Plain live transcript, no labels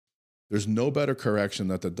there's no better correction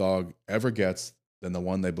that the dog ever gets than the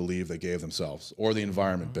one they believe they gave themselves or the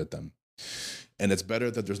environment bit them. And it's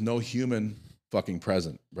better that there's no human fucking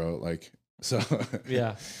present, bro. Like, so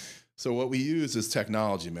Yeah. So what we use is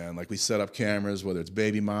technology, man. Like we set up cameras, whether it's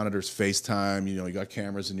baby monitors, FaceTime, you know, you got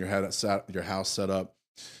cameras in your house set up.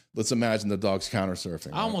 Let's imagine the dog's counter surfing.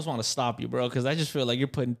 I almost want to stop you, bro, because I just feel like you're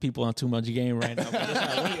putting people on too much game right now.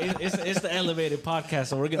 It's the elevated podcast,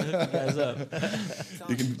 so we're gonna hook you guys up.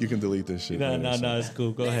 You can delete this shit. No, it's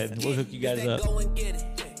cool. Go ahead. We'll hook you guys up. Go and get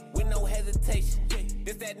it with no hesitation.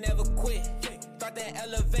 This that never quit. Start that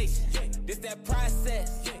elevation. This that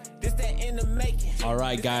process. This that in the making. All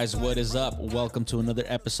right, guys, what is up? Welcome to another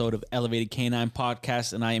episode of Elevated Canine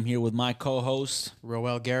Podcast, and I am here with my co-host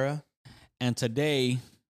Roel Guerra. And today,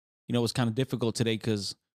 you know, it was kind of difficult today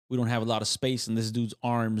because we don't have a lot of space, and this dude's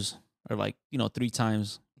arms are like, you know, 3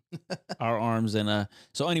 times our arms. And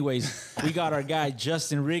so anyways, we got our guy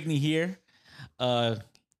Justin Rigney here.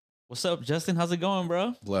 What's up, Justin? How's it going,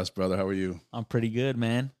 bro? Blessed, brother. How are you? I'm pretty good,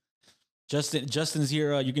 man. Justin's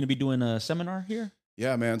here. You're going to be doing a seminar here?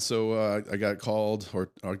 Yeah, man. So I got called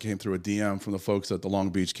or came through a DM from the folks at the Long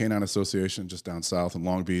Beach Canine Association, just down south in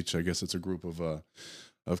Long Beach. I guess it's a group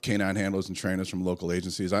of canine handlers and trainers from local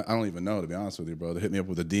agencies. I don't even know, to be honest with you, bro. They hit me up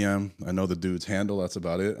with a DM. I know the dude's handle. That's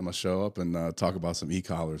about it. I'm going to show up and talk about some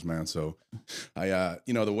e-collars, man. So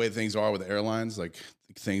you know, the way things are with the airlines, like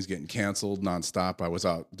things getting canceled nonstop. I was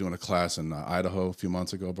out doing a class in Idaho a few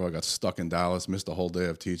months ago, bro. I got stuck in Dallas, missed a whole day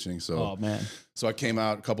of teaching. So, oh, man. So I came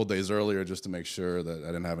out a couple days earlier just to make sure that I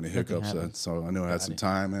didn't have any hiccups. So I knew I had some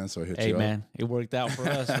time, man. So I hit you up. Hey, man, it worked out for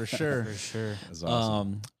us for sure. For sure. That's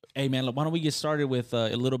awesome. Hey, man, why don't we get started with a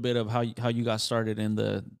little bit of how you got started in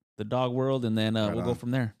the dog world, and then we'll go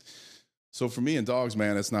from there. So for me and dogs,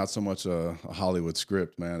 man, it's not so much a Hollywood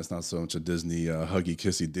script, man. It's not so much a Disney huggy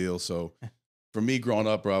kissy deal. So for me growing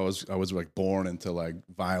up, bro, I was like born into like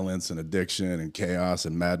violence and addiction and chaos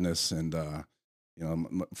and madness. And, you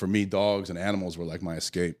know, for me, dogs and animals were like my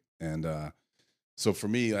escape. And so for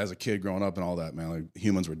me as a kid growing up and all that, man, like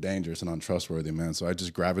humans were dangerous and untrustworthy, man. So I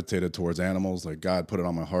just gravitated towards animals. Like God put it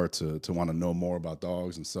on my heart to want to know more about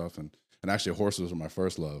dogs and stuff. And actually horses were my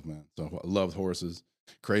first love, man. So I loved horses,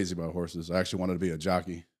 crazy about horses. I actually wanted to be a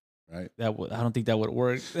jockey. Right. I don't think that would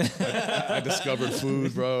work. I discovered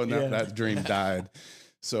food, bro, and that dream died.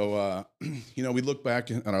 So, you know, we look back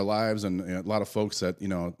at our lives and a lot of folks that, you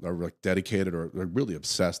know, are like dedicated or they're really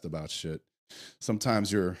obsessed about shit.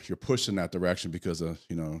 Sometimes you're pushed in that direction because of,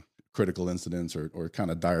 you know, critical incidents or kind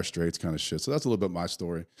of dire straits kind of shit. So that's a little bit my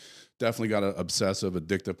story. Definitely got an obsessive,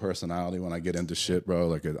 addictive personality when I get into shit, bro.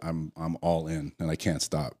 Like I'm all in and I can't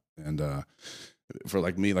stop. And, for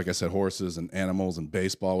like me, like I said, horses and animals and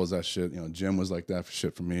baseball was that shit. You know, gym was like that for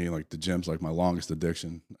shit for me. Like the gym's like my longest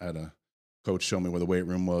addiction. I had a coach show me where the weight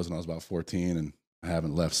room was when I was about 14 and I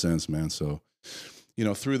haven't left since, man. So, you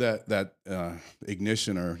know, through that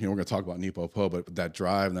ignition or, you know, we're going to talk about NePoPo, but that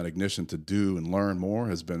drive and that ignition to do and learn more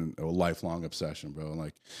has been a lifelong obsession, bro. And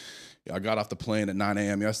like, I got off the plane at 9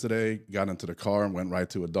 a.m. yesterday, got into the car and went right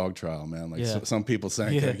to a dog trial, man. Like some people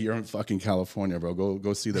saying, like, you're in fucking California, bro.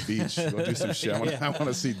 Go see the beach. Go do some shit. I want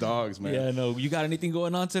to see dogs, man. Yeah, no. You got anything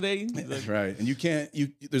going on today? Like, right. And you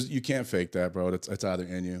can't fake that, bro. It's either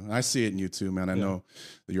in you. And I see it in you too, man. I know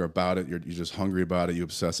that you're about it. You're just hungry about it. You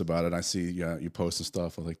obsess about it. I see you posting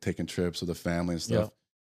stuff of like taking trips with the family and stuff.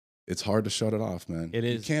 It's hard to shut it off, man. It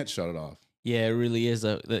is. You can't shut it off. Yeah, it really is.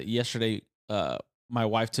 Yesterday, my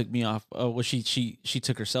wife took me off. She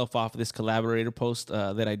took herself off of this collaborator post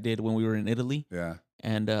that I did when we were in Italy. Yeah.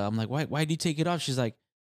 And I'm like, why did you take it off? She's like,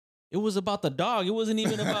 it was about the dog. It wasn't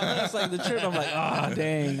even about us, like the trip. I'm like,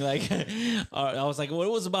 dang. Like, I was like, well, it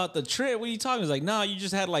was about the trip. What are you talking? It's like, no, you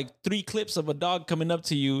just had like 3 clips of a dog coming up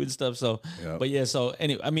to you and stuff. So, but yeah. So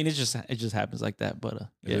anyway, I mean, it just happens like that. But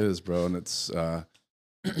it is, bro, and it's.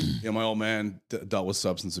 You know, my old man dealt with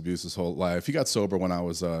substance abuse his whole life. He got sober when I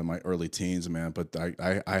was in my early teens, man. But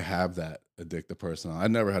I have that addictive personality. I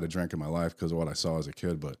never had a drink in my life because of what I saw as a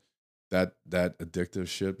kid. But that addictive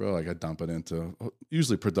shit, bro, like I dump it into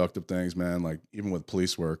usually productive things, man. Like even with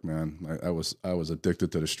police work, man, I was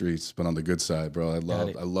addicted to the streets, but on the good side, bro. I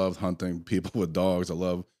loved hunting people with dogs. I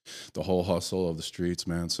love the whole hustle of the streets,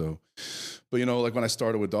 man. So, but you know, like when I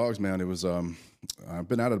started with dogs, man, it was I've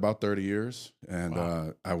been at it about 30 years, and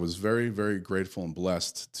I was very, very grateful and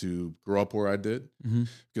blessed to grow up where I did,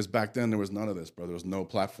 because back then there was none of this, bro. There was no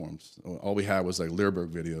platforms. All we had was like Learberg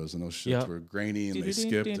videos, and those shits were grainy and they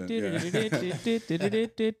skipped. And,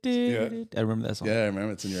 I remember that song. Yeah, I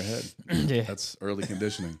remember. It's in your head. Yeah. That's early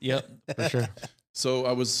conditioning. Yep, for sure. So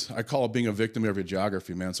I call it being a victim of your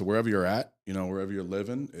geography, man. So wherever you're at, wherever you're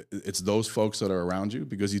living, it's those folks that are around you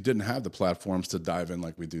because you didn't have the platforms to dive in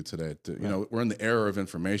like we do today. We're in the era of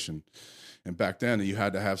information. And back then you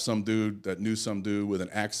had to have some dude that knew some dude with an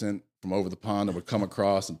accent from over the pond that would come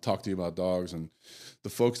across and talk to you about dogs. And the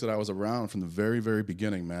folks that I was around from the very, very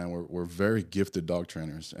beginning, man, were very gifted dog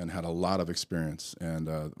trainers and had a lot of experience. And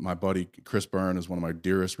my buddy, Chris Byrne, is one of my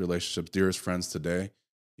dearest relationships, dearest friends today.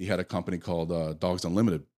 He had a company called Dogs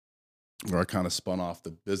Unlimited, where I kind of spun off the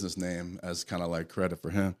business name as kind of like credit for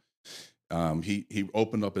him. He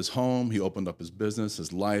opened up his home, he opened up his business,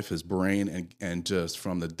 his life, his brain, and just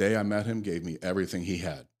from the day I met him, gave me everything he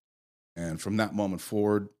had. And from that moment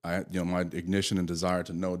forward, my ignition and desire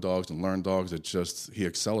to know dogs and learn dogs, he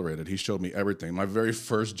accelerated. He showed me everything. My very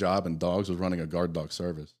first job in dogs was running a guard dog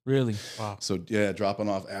service. Really? Wow. So yeah, dropping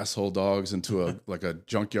off asshole dogs into a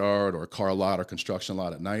junkyard or a car lot or construction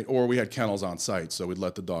lot at night, or we had kennels on site. So we'd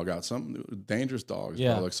let the dog out. Some dangerous dogs.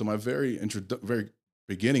 Yeah. Bro. So my very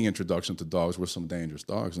beginning introduction to dogs were some dangerous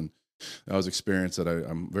dogs. And that was an experience that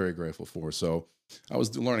I'm very grateful for. So I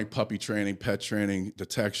was learning puppy training, pet training,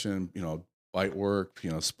 detection, bite work,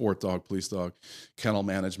 sport dog, police dog, kennel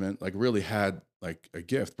management, like really had like a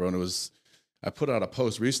gift, bro. And I put out a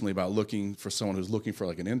post recently about looking for someone who's looking for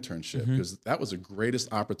like an internship because that was the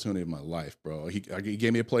greatest opportunity of my life, bro. He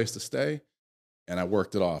gave me a place to stay and I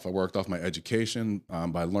worked it off. I worked off my education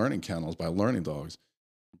by learning kennels, by learning dogs.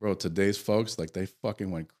 Bro, today's folks, like they fucking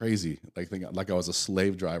went crazy. Like I was a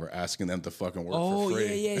slave driver asking them to fucking work for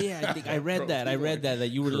free. Yeah. I think I read that. I read that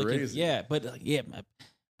you were crazy. looking. Yeah, but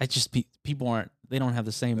I just people they don't have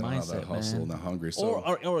the same mindset, that hustle, man. and the hungry.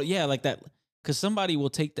 So. Or yeah, like that. Because somebody will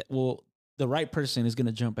take that. Well, the right person is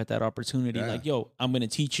gonna jump at that opportunity. Yeah. Like, yo, I'm gonna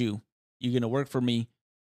teach you. You're gonna work for me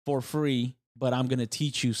for free, but I'm gonna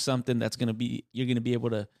teach you something you're gonna be able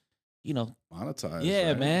to. Monetize. Yeah,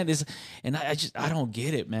 right? man. I don't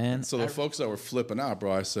get it, man. So the folks that were flipping out,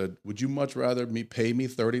 bro, I said, would you much rather pay me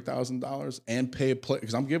 $30,000 and pay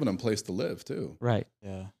because I'm giving them a place to live too. Right.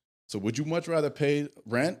 Yeah. So would you much rather pay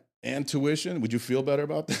rent and tuition? Would you feel better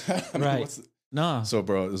about that? Right. No. So,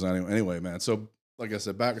 bro, anyway, man. So, like I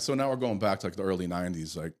said, now we're going back to like the early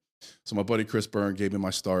 90s. So my buddy Chris Byrne gave me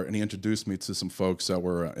my start, and he introduced me to some folks that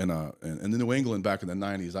were in New England back in the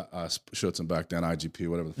 90s. Schutzen back then, IGP,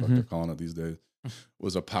 whatever the fuck they're calling it these days,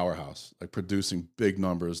 was a powerhouse, like producing big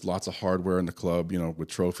numbers, lots of hardware in the club, with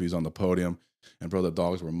trophies on the podium. And bro, the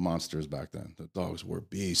dogs were monsters back then. The dogs were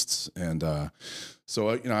beasts. And so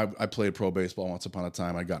I played pro baseball once upon a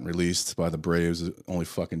time. I'd gotten released by the Braves, the only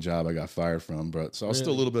fucking job I got fired from. But so I was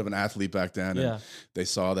still a little bit of an athlete back then. And they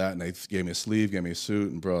saw that and they gave me a sleeve, gave me a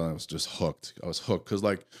suit, and bro, I was just hooked. I was hooked because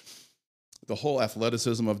like the whole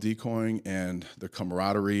athleticism of decoying and the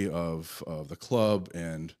camaraderie of the club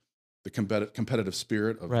and the competitive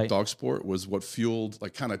spirit of dog sport was what fueled,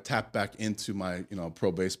 like kind of tapped back into my,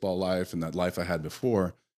 pro baseball life and that life I had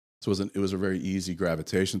before. So it was a very easy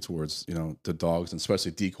gravitation towards, the dogs and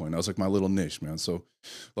especially decoying. That was like my little niche, man. So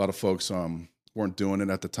a lot of folks weren't doing it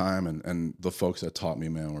at the time. And the folks that taught me,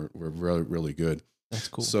 man, were really, really good. That's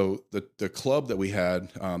cool. So the club that we had,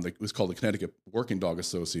 it was called the Connecticut Working Dog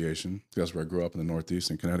Association. That's where I grew up in the Northeast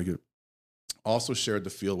in Connecticut. Also shared the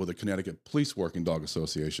field with the Connecticut Police Working Dog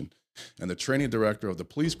Association. And the training director of the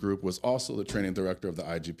police group was also the training director of the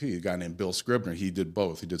IGP, a guy named Bill Scribner. He did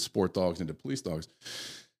both. He did sport dogs and did police dogs.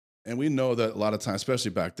 And we know that a lot of times,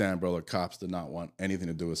 especially back then, bro, the cops did not want anything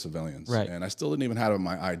to do with civilians. Right. And I still didn't even have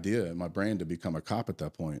my idea in my brain to become a cop at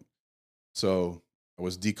that point. So I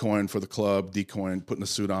was decoying for the club, putting a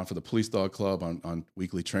suit on for the police dog club on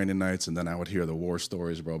weekly training nights. And then I would hear the war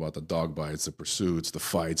stories, bro, about the dog bites, the pursuits, the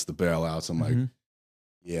fights, the bailouts. I'm like,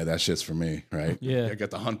 yeah, that shit's for me, right? Yeah. I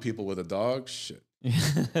got to hunt people with a dog. Shit.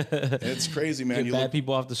 It's crazy, man. Get bad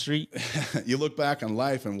people off the street. You look back on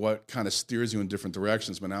life and what kind of steers you in different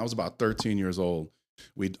directions. When I was about 13 years old,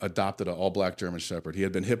 we adopted an all-black German Shepherd. He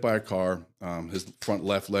had been hit by a car. His front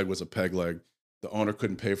left leg was a peg leg. The owner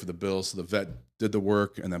couldn't pay for the bill, so the vet did the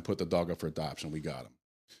work and then put the dog up for adoption. We got him.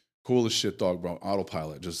 Cool as shit dog, bro.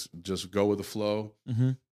 Autopilot. Just go with the flow.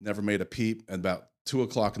 Never made a peep. And about 2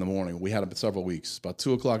 o'clock in the morning, we had him several weeks. About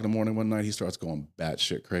 2 o'clock in the morning one night, he starts going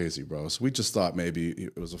batshit crazy, bro. So we just thought maybe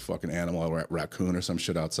it was a fucking animal, a raccoon or some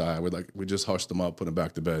shit outside. We just hushed him up, put him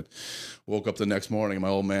back to bed. Woke up the next morning, and my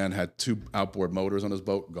old man had 2 outboard motors on his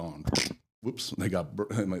boat, gone. Whoops! They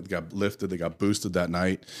got lifted. They got boosted that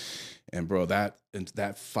night, and bro,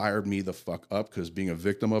 that fired me the fuck up because being a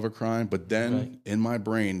victim of a crime. But then in my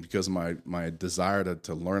brain, because of my desire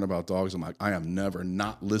to learn about dogs, I'm like, I am never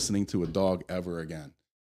not listening to a dog ever again.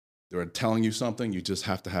 they're telling you something. You just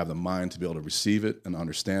have to have the mind to be able to receive it and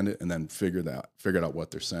understand it, and then figure out what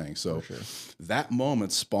they're saying. So that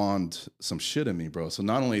moment spawned some shit in me, bro. So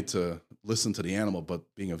not only to listen to the animal, but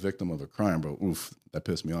being a victim of a crime, bro. Oof, that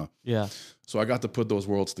pissed me off. Yeah. So I got to put those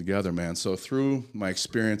worlds together, man. So through my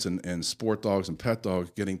experience in sport dogs and pet dogs,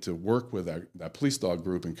 getting to work with that police dog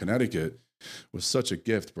group in Connecticut was such a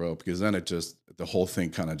gift, bro, because then the whole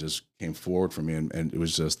thing kind of just came forward for me, and it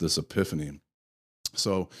was just this epiphany.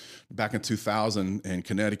 So back in 2000 in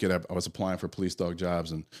Connecticut, I was applying for police dog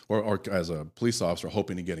jobs or as a police officer,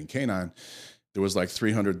 hoping to get in canine. There was like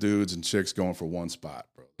 300 dudes and chicks going for one spot,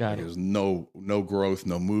 bro. There was no growth,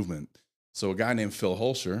 no movement. So a guy named Phil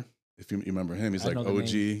Holscher, if you remember him, he's like OG.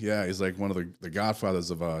 Yeah, he's like one of the godfathers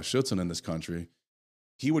of Schutzen in this country.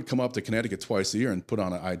 He would come up to Connecticut twice a year and put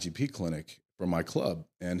on an IGP clinic for my club.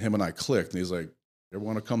 And him and I clicked. And he's like, "You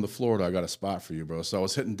want to come to Florida? I got a spot for you, bro." So I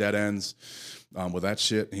was hitting dead ends with that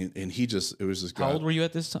shit. And he just, it was this guy. How old were you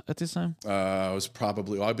at this time? I was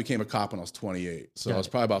I became a cop when I was 28. So I was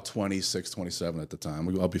probably about 26, 27 at the time.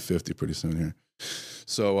 I'll be 50 pretty soon here.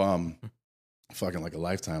 So fucking like a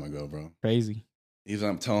lifetime ago, bro. Crazy. Even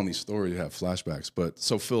I'm telling these stories, you have flashbacks. But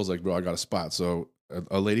so Phil's like, "Bro, I got a spot." So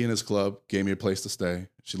a lady in his club gave me a place to stay.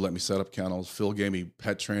 She let me set up kennels. Phil gave me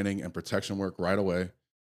pet training and protection work right away.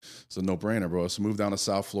 So no brainer, bro. So moved down to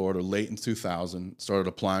South Florida late in 2000, started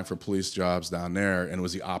applying for police jobs down there, and it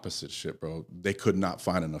was the opposite shit, bro. They could not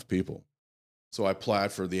find enough people. So I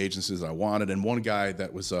applied for the agencies I wanted, and one guy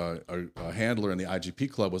that was a handler in the IGP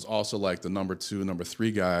club was also like the number 2, number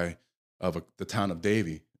 3 guy of the town of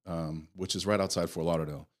Davie, which is right outside Fort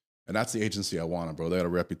Lauderdale. And that's the agency I wanted, bro. They had a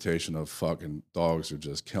reputation of fucking dogs are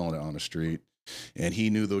just killing it on the street. And he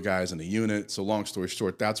knew the guys in the unit. So long story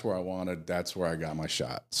short, that's where I wanted. That's where I got my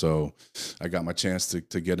shot. So I got my chance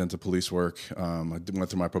to get into police work. I went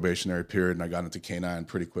through my probationary period, and I got into canine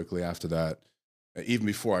pretty quickly after that. Even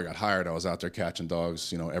before I got hired, I was out there catching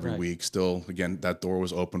dogs, every week. Still, again, that door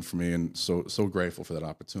was open for me, and so grateful for that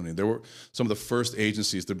opportunity. There were some of the first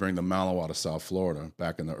agencies to bring the Malinois to South Florida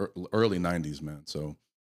back in the early 90s, man.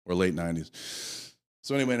 Or late 90s.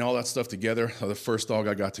 So anyway, and all that stuff together, the first dog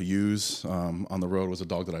I got to use on the road was a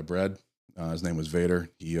dog that I bred. His name was Vader.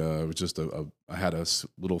 He was just I had a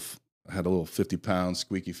little 50-pound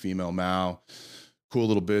squeaky female Mal, cool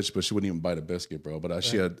little bitch, but she wouldn't even bite a biscuit, bro. But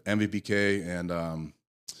she had MVPK and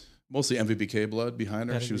mostly MVPK blood behind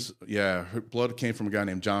her. Her blood came from a guy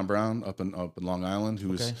named John Brown up in Long Island, who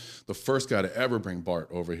was the first guy to ever bring Bart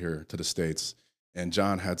over here to the States. And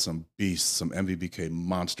John had some beasts, some MVPK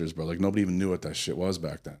monsters, bro. Like nobody even knew what that shit was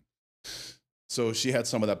back then. So she had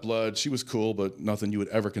some of that blood. She was cool, but nothing you would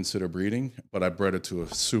ever consider breeding. But I bred it to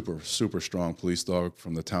a super, super strong police dog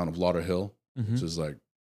from the town of Lauderhill, which is like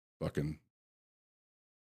fucking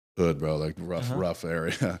hood, bro. Like rough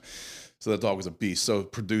area. So that dog was a beast. So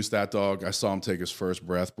produced that dog. I saw him take his first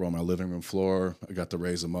breath, bro, on my living room floor. I got to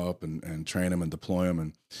raise him up and train him and deploy him.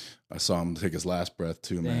 And I saw him take his last breath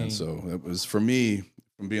too, man. So it was, for me,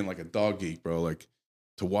 from being like a dog geek, bro, like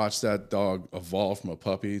to watch that dog evolve from a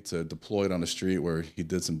puppy to deploy it on the street where he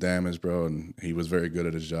did some damage, bro, and he was very good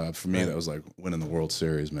at his job. For me, that was like winning the World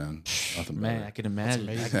Series, man. Nothing better. Man, I can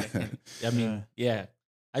imagine. I mean, yeah.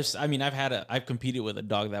 I've competed with a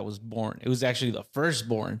dog that was born. It was actually the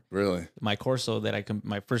firstborn. Really? My Corso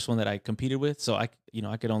my first one that I competed with. So I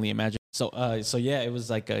could only imagine. So yeah, it was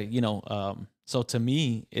like so to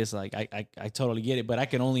me, it's like, I totally get it, but I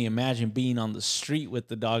can only imagine being on the street with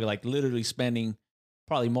the dog, like literally spending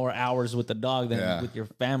probably more hours with the dog than with your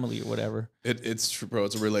family or whatever. It's true, bro.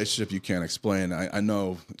 It's a relationship you can't explain. I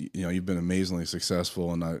know, you've been amazingly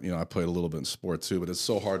successful, and I played a little bit in sport too, but it's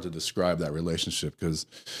so hard to describe that relationship because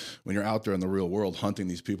when you're out there in the real world hunting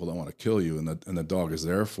these people that want to kill you, and the dog is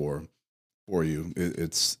there for you,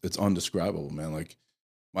 it's undescribable, man. Like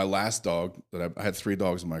my last dog that I had 3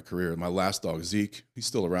 dogs in my career. My last dog, Zeke, he's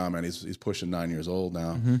still around, man. He's pushing 9 years old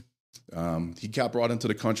now. He got brought into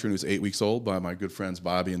the country when he was 8 weeks old by my good friends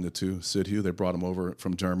Bobby and the 2 Sidhu. They brought him over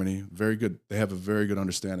from Germany. Very good. They have a very good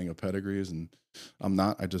understanding of pedigrees, and I'm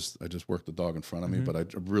not. I just work the dog in front of me, but I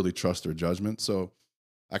really trust their judgment. So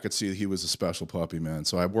I could see he was a special puppy, man.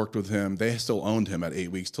 So I worked with him. They still owned him at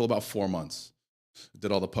 8 weeks till about 4 months.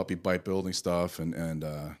 Did all the puppy bite building stuff, and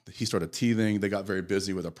he started teething. They got very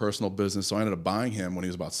busy with a personal business, so I ended up buying him when he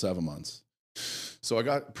was about 7 months. So I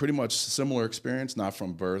got pretty much similar experience, not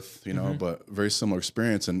from birth, but very similar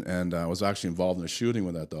experience. And I was actually involved in a shooting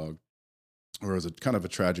with that dog, where it was a kind of a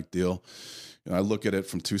tragic deal. I look at it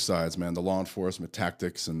from 2 sides, man, the law enforcement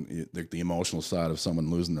tactics and the emotional side of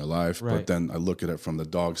someone losing their life. Right. But then I look at it from the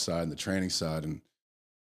dog side and the training side, and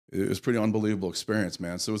it was a pretty unbelievable experience,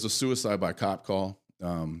 man. So it was a suicide by cop call.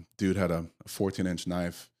 Dude had a 14-inch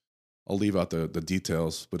knife. I'll leave out the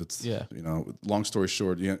details, but it's, long story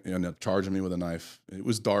short, he ended up charging me with a knife. It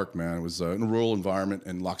was dark, man. It was in a rural environment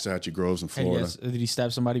in Loxahatchee Groves in Florida. Did he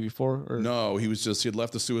stab somebody before? Or? No, he had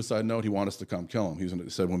left a suicide note. He wanted us to come kill him. He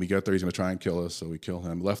said, when we get there, he's going to try and kill us. So we kill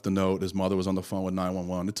him. Left a note. His mother was on the phone with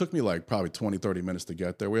 911. It took me like probably 20, 30 minutes to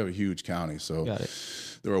get there. We have a huge county. So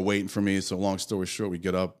they were waiting for me. So long story short, we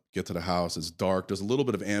get to the house. It's dark. There's a little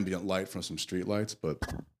bit of ambient light from some street lights, but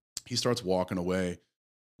he starts walking away.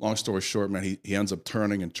 Long story short, man, he ends up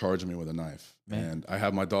turning and charging me with a knife. Man. And I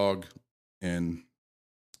have my dog, and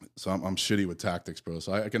so I'm shitty with tactics, bro.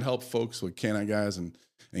 So I can help folks with canine guys and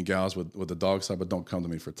gals with the dog side, but don't come to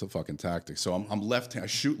me for fucking tactics. So I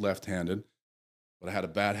shoot left-handed, but I had a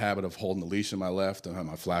bad habit of holding the leash in my left and I had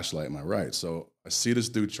my flashlight in my right. So I see this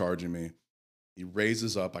dude charging me. He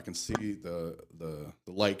raises up. I can see the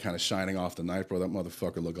light kind of shining off the knife, bro. That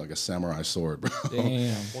motherfucker looked like a samurai sword, bro.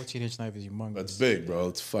 Damn, 14-inch knife is humongous. That's big, bro.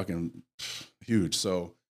 It's fucking huge.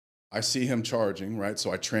 So I see him charging, right?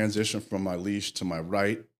 So I transition from my leash to my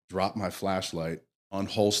right, drop my flashlight,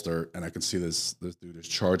 unholster, and I can see this dude is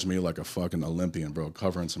charging me like a fucking Olympian, bro,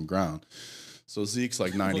 covering some ground. So Zeke's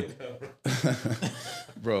like 90.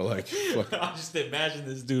 Bro, like. Fuck. I just imagine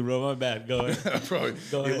this dude, bro. My bad. Go ahead. Bro,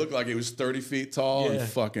 he looked like he was 30 feet tall and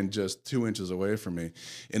fucking just 2 inches away from me.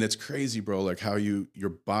 And it's crazy, bro, like how your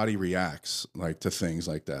body reacts like to things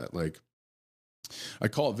like that. Like, I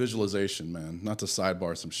call it visualization, man. Not to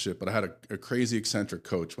sidebar some shit, but I had a crazy eccentric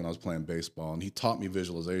coach when I was playing baseball, and he taught me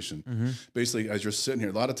visualization. Mm-hmm. Basically, as you're sitting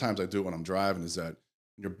here, a lot of times I do it when I'm driving, is that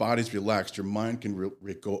your body's relaxed, your mind can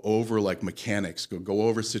go over like mechanics, go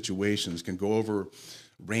over situations, can go over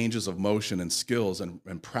ranges of motion and skills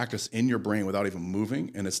and practice in your brain without even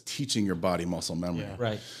moving, and it's teaching your body muscle memory. Yeah.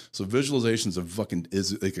 Right. So visualizations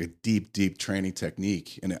is like a deep training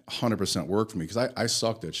technique, and it 100% worked for me because I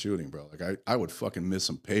sucked at shooting, bro. Like I would fucking miss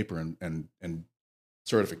some paper and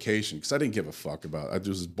certification because I didn't give a fuck about it. It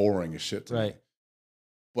was boring as shit to me.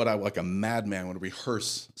 But I, like a madman, would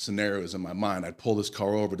rehearse scenarios in my mind. I'd pull this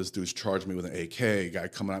car over. This dude's charging me with an AK. Guy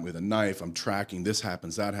coming at me with a knife. I'm tracking. This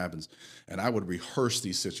happens. That happens. And I would rehearse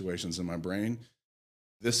these situations in my brain.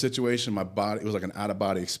 This situation, my body, it was like an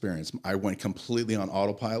out-of-body experience. I went completely on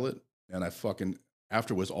autopilot. And I fucking,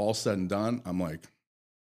 after it was all said and done, I'm like,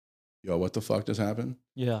 yo, what the fuck just happened?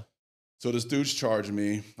 Yeah. So this dude's charging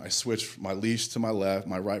me. I switch my leash to my left,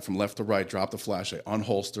 my right, from left to right, drop the flashlight,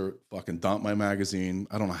 unholster, fucking dump my magazine.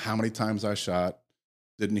 I don't know how many times I shot.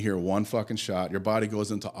 Didn't hear one fucking shot. Your body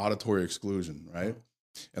goes into auditory exclusion, right?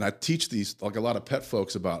 And I teach these, like a lot of pet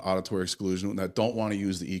folks, about auditory exclusion that don't want to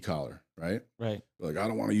use the e-collar, right? Right. Like, I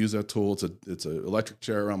don't want to use that tool. It's an electric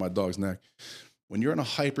chair around my dog's neck. When you're in a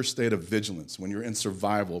hyper state of vigilance, when you're in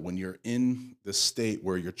survival, when you're in the state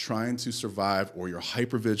where you're trying to survive or you're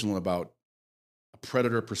hyper vigilant about a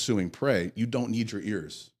predator pursuing prey, you don't need your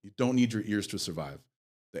ears. You don't need your ears to survive.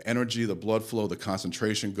 The energy, the blood flow, the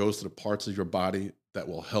concentration goes to the parts of your body that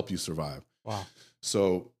will help you survive. Wow.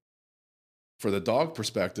 So for the dog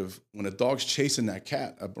perspective, when a dog's chasing that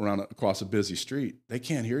cat across a busy street, they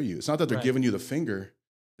can't hear you. It's not that they're giving you the finger.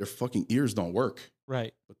 Their fucking ears don't work.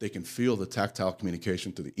 Right. But they can feel the tactile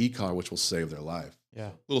communication through the e-collar, which will save their life.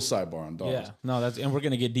 Yeah. Little sidebar on dogs. Yeah. No, and we're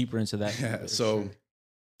going to get deeper into that. Yeah. So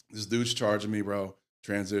this dude's charging me, bro.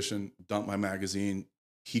 Transition, dump my magazine.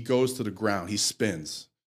 He goes to the ground. He spins.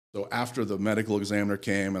 So after the medical examiner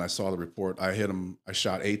came and I saw the report, I hit him. I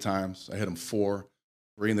shot 8 times. I hit him 4,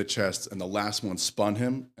 3 in the chest, and the last one spun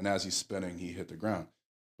him. And as he's spinning, he hit the ground.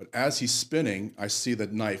 But as he's spinning, I see the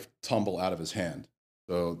knife tumble out of his hand.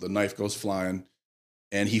 So the knife goes flying,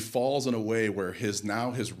 and he falls in a way where his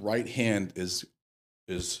right hand is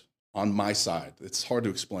on my side. It's hard to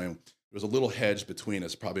explain. There's a little hedge between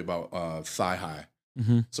us, probably about thigh high.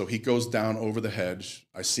 Mm-hmm. So he goes down over the hedge.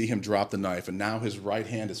 I see him drop the knife, and now his right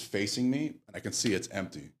hand is facing me, and I can see it's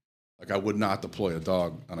empty. Like, I would not deploy a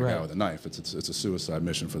dog on a guy with a knife. It's a suicide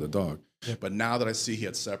mission for the dog. Yep. But now that I see he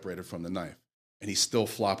had separated from the knife, and he's still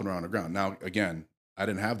flopping around the ground. Now, again, I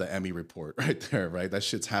didn't have the Emmy report right there, right? That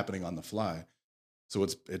shit's happening on the fly. So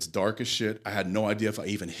it's dark as shit. I had no idea if I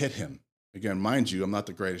even hit him. Again, mind you, I'm not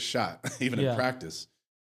the greatest shot, even in practice.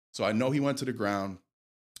 So I know he went to the ground.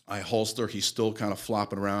 I holster. He's still kind of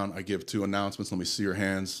flopping around. I give 2 announcements. Let me see your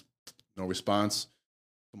hands. No response.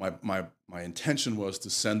 My intention was to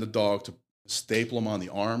send the dog to staple him on the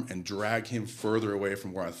arm and drag him further away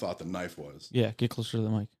from where I thought the knife was. Yeah, get closer to the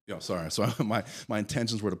mic. Yeah, sorry. So my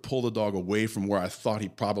intentions were to pull the dog away from where I thought he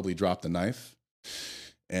probably dropped the knife.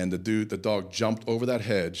 And the dog jumped over that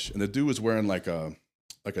hedge, and the dude was wearing like a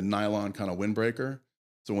nylon kind of windbreaker.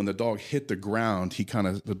 So when the dog hit the ground,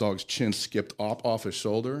 the dog's chin skipped off his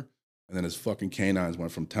shoulder, and then his fucking canines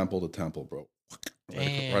went from temple to temple, bro,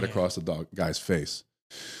 right across the guy's face.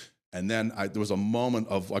 And then there was a moment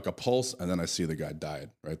of like a pulse, and then I see the guy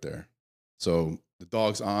died right there. So the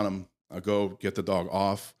dog's on him. I go get the dog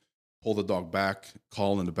off, pull the dog back,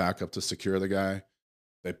 call in the backup to secure the guy.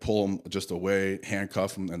 They pull him just away,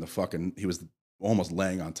 handcuff him, and he was almost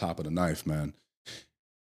laying on top of the knife, man.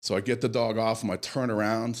 So I get the dog off him. I turn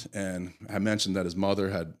around, and I mentioned that his mother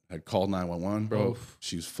had called 911, bro. Oof.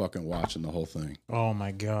 She's fucking watching the whole thing. Oh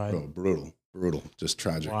my God. Bro, brutal, just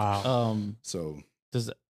tragic. Wow. So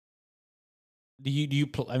do you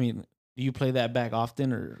play that back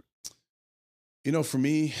often, or? You know, for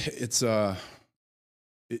me, it's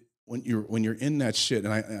when you're in that shit,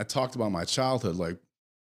 and I talked about my childhood, like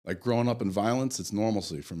growing up in violence, it's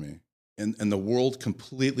normalcy for me, and the world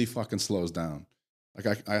completely fucking slows down.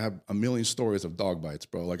 Like I have a million stories of dog bites,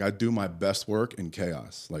 bro. Like I do my best work in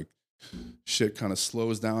chaos. Like shit kind of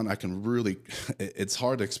slows down. I can really, it's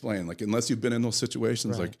hard to explain. Like unless you've been in those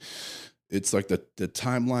situations, right. Like it's like the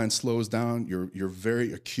timeline slows down. You're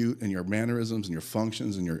very acute in your mannerisms and your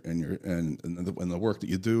functions and the work that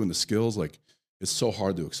you do and the skills. Like it's so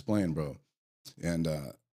hard to explain, bro. And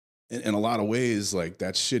in a lot of ways, like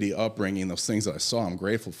that shitty upbringing, those things that I saw, I'm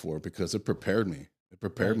grateful for because it prepared me. It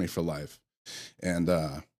prepared me for life. And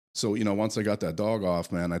so, you know, once I got that dog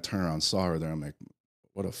off, man, I turned around and saw her there. I'm like,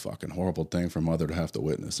 what a fucking horrible thing for mother to have to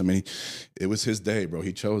witness. I mean, it was his day, bro.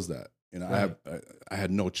 He chose that. You know, right. I had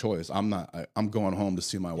no choice. I'm going home to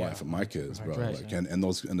see my wife and my kids, bro. Right, like, and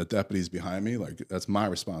the deputies behind me, like that's my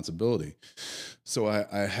responsibility. So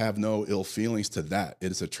I have no ill feelings to that.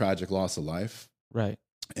 It is a tragic loss of life. Right.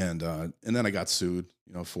 And then I got sued,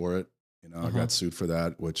 you know, for it. You know, I got sued for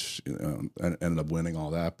that, which I ended up winning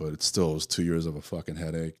all that, but it still was 2 years of a fucking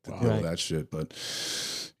headache to deal with that shit. But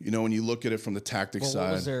you know, when you look at it from the tactics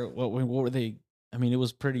side, what were they? I mean, it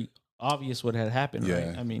was pretty obvious what had happened,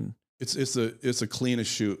 right? I mean, it's a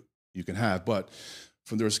cleanest shoot you can have, but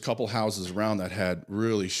there's a couple houses around that had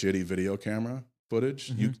really shitty video camera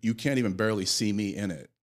footage. Mm-hmm. You can't even barely see me in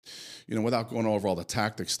it. You know, without going over all the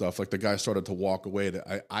tactic stuff, like the guy started to walk away.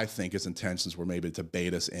 I think his intentions were maybe to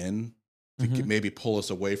bait us in. To maybe pull us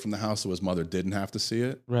away from the house so his mother didn't have to see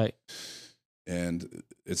it. Right. And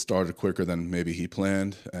it started quicker than maybe he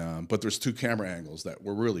planned. But there's 2 camera angles that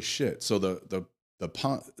were really shit. So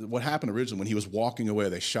what happened originally when he was walking away,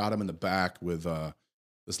 they shot him in the back with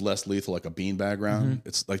this less lethal, like a beanbag round. Mm-hmm.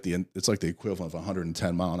 It's like the equivalent of a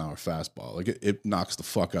 110-mile-an-hour fastball. Like it knocks the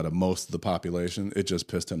fuck out of most of the population. It just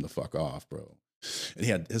pissed him the fuck off, bro.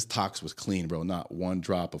 And his tox was clean, bro. Not one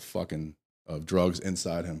drop of drugs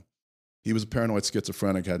inside him. He was a paranoid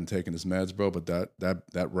schizophrenic, hadn't taken his meds, bro. But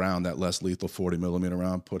that round, that less lethal 40-millimeter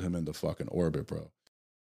round, put him into fucking orbit, bro.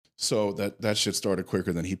 So that shit started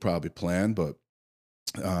quicker than he probably planned. But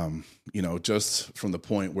you know, just from the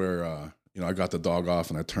point where you know, I got the dog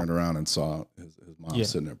off and I turned around and saw his mom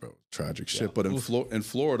sitting there, bro. Tragic shit. But in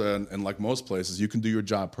Florida and like most places, you can do your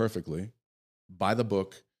job perfectly, by the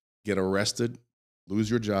book, get arrested,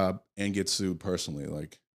 lose your job, and get sued personally.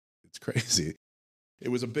 Like it's crazy. It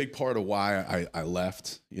was a big part of why I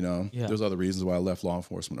left, you know. Yeah. There's other reasons why I left law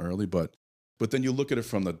enforcement early, but then you look at it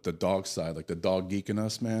from the dog side, like the dog geek in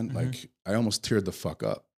us, man. Mm-hmm. Like I almost teared the fuck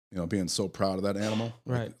up, you know, being so proud of that animal.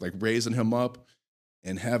 Right. Like raising him up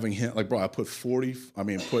and having him, like, bro, I put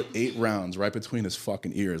 8 rounds right between his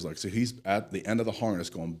fucking ears. Like, so he's at the end of the harness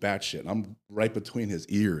going batshit. And I'm right between his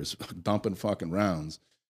ears, dumping fucking rounds.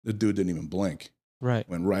 The dude didn't even blink. Right.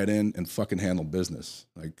 Went right in and fucking handled business.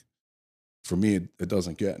 Like, for me, it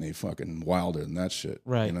doesn't get any fucking wilder than that shit.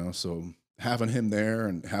 Right. You know, so having him there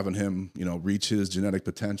and having him, you know, reach his genetic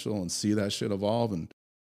potential and see that shit evolve, and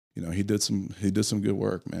you know, he did some good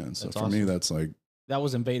work, man. So that's for me, that's like, that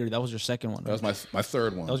was Invader. That was your second one. Right? That was my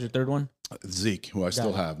third one. That was your third one? Zeke, who I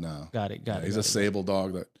still have now. Got it. He's a sable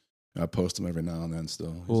dog that I post him every now and then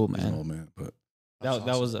still. He's an old man, but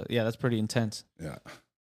that was that's pretty intense. Yeah.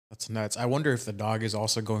 That's nuts. I wonder if the dog is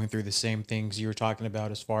also going through the same things you were talking about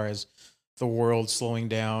as far as the world slowing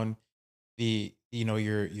down,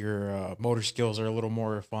 your motor skills are a little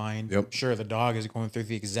more refined. Yep. Sure, the dog is going through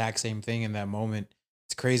the exact same thing in that moment.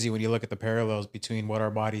 It's crazy when you look at the parallels between what our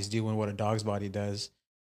bodies do and what a dog's body does.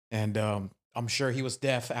 And I'm sure he was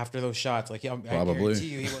deaf after those shots. Like, I guarantee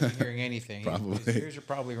you he wasn't hearing anything. Probably. His ears are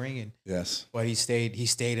probably ringing. Yes. But he stayed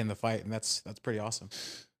in the fight, and that's pretty awesome.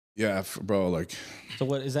 Yeah, bro, like. So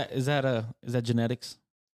what is that? Is that genetics?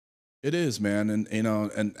 It is, man. And, you know,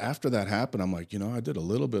 and after that happened, I'm like, you know, I did a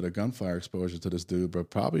little bit of gunfire exposure to this dude, but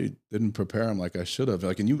probably didn't prepare him like I should have.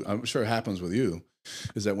 Like, and I'm sure it happens with you,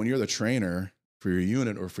 is that when you're the trainer, for your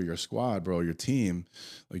unit or for your squad, bro, your team,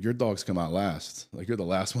 like your dogs come out last. Like you're the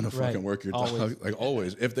last one to fucking work your dog, like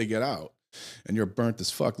always, if they get out. And you're burnt as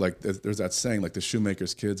fuck. Like there's that saying, like the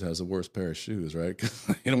shoemaker's kids has the worst pair of shoes, right?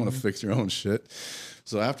 You don't want to fix your own shit.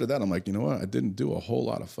 So after that, I'm like, you know what? I didn't do a whole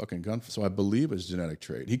lot of fucking gun. So I believe it's genetic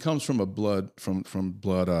trait. He comes from blood.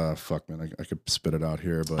 Fuck man, I could spit it out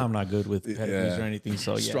here, but I'm not good with pedigrees or anything.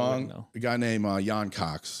 So yeah, strong. A guy named Jan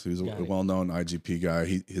Cox, who's a well-known IGP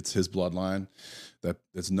guy. It's his bloodline that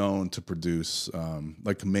is known to produce,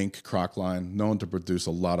 like mink, croc line, known to produce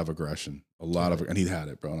a lot of aggression, and he had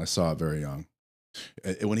it, bro. And I saw it very young.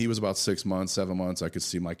 When he was about 6 months, 7 months, I could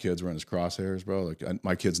see my kids were in his crosshairs, bro. Like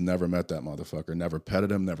my kids never met that motherfucker, never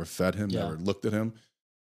petted him, never fed him, never looked at him.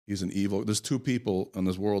 He's an evil. There's two people in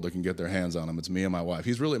this world that can get their hands on him. It's me and my wife.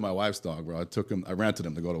 He's really my wife's dog, bro. I rented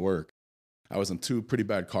him to go to work. I was in 2 pretty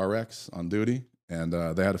bad car wrecks on duty, and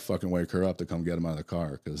they had to fucking wake her up to come get him out of the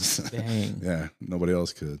car because, yeah, nobody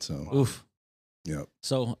else could. So, oof. Yeah.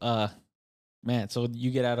 So, man, so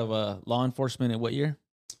you get out of law enforcement in what year?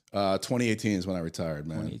 2018 is when I retired,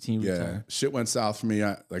 man. 2018 retired. Shit went south for me.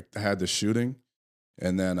 I had this shooting,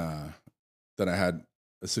 and then I had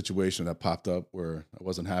a situation that popped up where I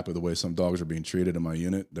wasn't happy with the way some dogs were being treated in my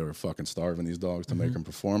unit. They were fucking starving these dogs to make them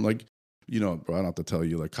perform. Like, you know, bro, I don't have to tell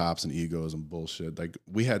you, like cops and egos and bullshit. Like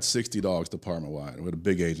we had 60 dogs department wide. We had a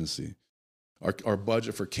big agency. Our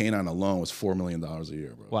budget for canine alone was $4 million a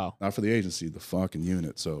year, bro. Wow. Not for the agency, the fucking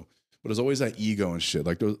unit. So. But there's always that ego and shit.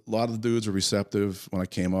 Like a lot of the dudes were receptive when I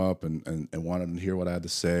came up and wanted to hear what I had to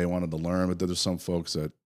say, wanted to learn. But there's some folks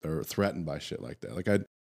that are threatened by shit like that. Like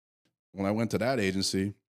when I went to that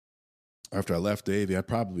agency, after I left Davey, I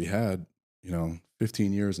probably had,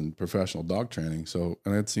 15 years in professional dog training. So,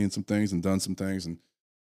 and I had seen some things and done some things. And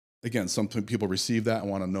again, some people receive that and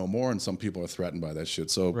want to know more, and some people are threatened by that shit.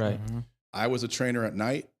 So I was a trainer at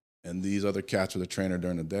night. And these other cats were the trainer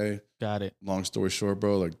during the day. Got it. Long story short,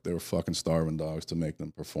 bro, like they were fucking starving dogs to make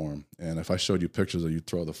them perform. And if I showed you pictures of you,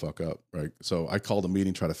 throw the fuck up, right? So I called a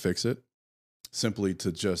meeting, try to fix it, simply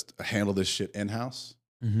to just handle this shit in-house,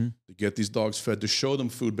 to get these dogs fed, to show them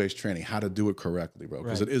food-based training, how to do it correctly, bro.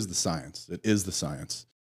 Because it is the science. It is the science.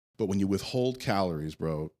 But when you withhold calories,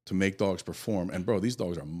 bro, to make dogs perform, and bro, these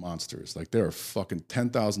dogs are monsters. Like they're a fucking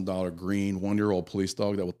 $10,000 green 1-year-old police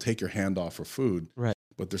dog that will take your hand off for food. Right.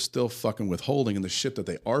 But they're still fucking withholding, and the shit that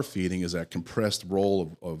they are feeding is that compressed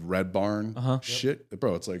roll of Red Barn shit.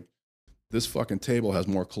 Bro, it's like this fucking table has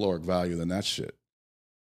more caloric value than that shit.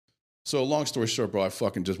 So long story short, bro, I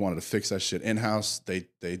fucking just wanted to fix that shit in-house. They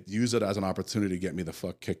use it as an opportunity to get me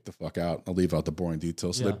kicked the fuck out. I'll leave out the boring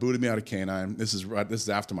details. So they booted me out of canine. This is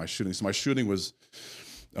after my shooting. So my shooting was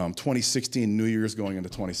 2016 New Year's going into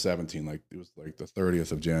 2017. Like it was like the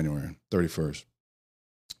 30th of January, 31st,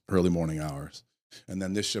 early morning hours. And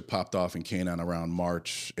then this shit popped off in canine around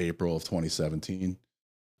March, April of 2017.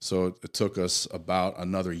 So it took us about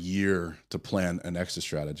another year to plan an exit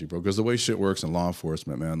strategy, bro. Because the way shit works in law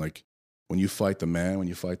enforcement, man, like when you fight the man, when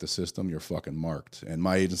you fight the system, you're fucking marked. And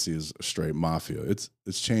my agency is a straight mafia. It's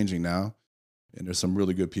changing now. And there's some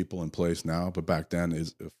really good people in place now. But back then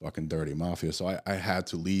is a fucking dirty mafia. So I had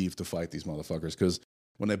to leave to fight these motherfuckers because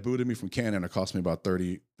when they booted me from Canada, it cost me about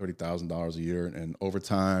 $30,000 a year and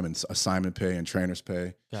overtime and assignment pay and trainer's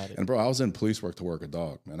pay. Got it. And bro, I was in police work to work a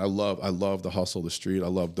dog, man. I love the hustle of the street. I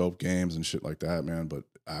love dope games and shit like that, man. But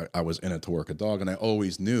I was in it to work a dog, and I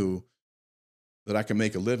always knew that I could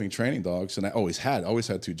make a living training dogs. And I always had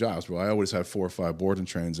 2 jobs, bro. I always had 4 or 5 board and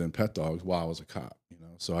trains in pet dogs while I was a cop,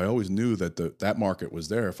 So I always knew that that market was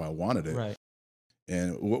there if I wanted it. Right.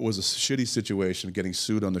 And what was a shitty situation, getting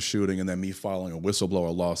sued on the shooting and then me filing a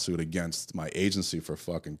whistleblower lawsuit against my agency for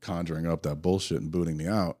fucking conjuring up that bullshit and booting me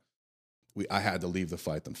out. I had to leave the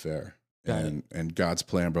fight them fair. And God's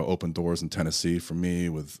plan, bro, opened doors in Tennessee for me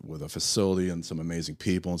with a facility and some amazing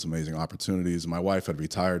people and some amazing opportunities. My wife had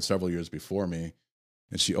retired several years before me,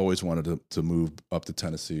 and she always wanted to move up to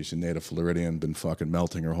Tennessee. She's native Floridian, been fucking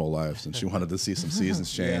melting her whole life, and she wanted to see some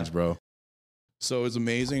seasons change, bro. So it was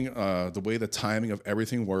amazing the way the timing of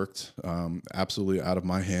everything worked, absolutely out of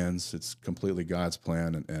my hands. It's completely God's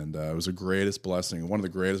plan. And it was the greatest blessing, one of the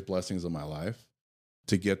greatest blessings of my life,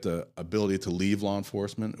 to get the ability to leave law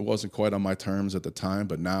enforcement. It wasn't quite on my terms at the time,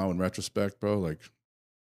 but now in retrospect, bro, like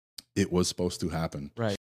it was supposed to happen.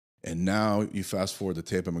 Right. And now you fast forward the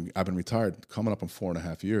tape. I've been retired coming up on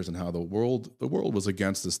 4.5 years, and how the world was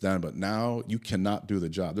against us then, but now you cannot do the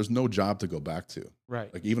job. There's no job to go back to.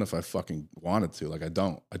 Right. Like even if I fucking wanted to, like I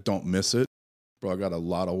don't miss it. Bro, I got a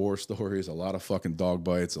lot of war stories, a lot of fucking dog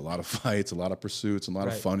bites, a lot of fights, a lot of pursuits, a lot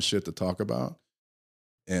of fun shit to talk about.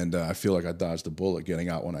 And I feel like I dodged a bullet getting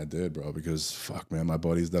out when I did, bro, because fuck, man, my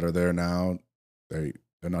buddies that are there now,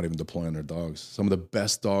 they're not even deploying their dogs. Some of the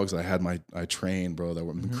best dogs I trained, bro, that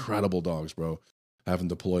were incredible dogs, bro, haven't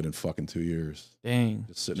deployed in fucking 2 years. Dang.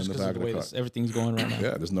 Just sitting in the back of the car. Everything's going right now.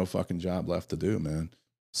 Yeah, there's no fucking job left to do, man.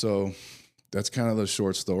 So that's kind of the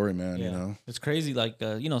short story, man. Yeah. You know, it's crazy. Like,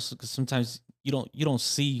 you know, cause sometimes you don't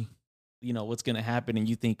see, you know, what's going to happen. And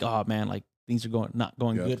you think, oh man, like things are not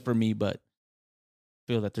going good for me, but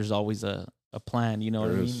I feel that there's always a plan, you know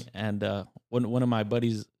what I mean? And, one of my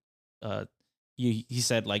buddies, he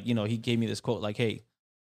said, like, you know, he gave me this quote, like, hey,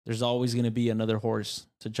 there's always going to be another horse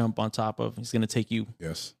to jump on top of. He's going to take you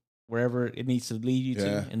wherever it needs to lead you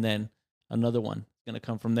to. And then another one is going to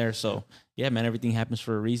come from there. So yeah, man, everything happens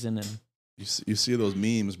for a reason. And you see those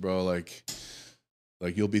memes, bro, like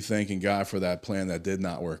you'll be thanking God for that plan that did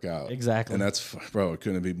not work out. Exactly. And that's, bro, it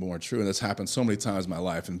couldn't be more true. And that's happened so many times in my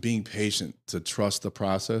life. And being patient to trust the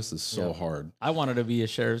process is so hard. I wanted to be a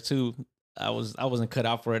sheriff too. I wasn't cut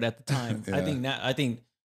out for it at the time. I think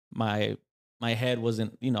my head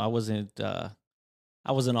wasn't, you know, I wasn't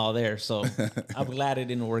all there. So I'm glad it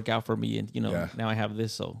didn't work out for me. And, you know, now I have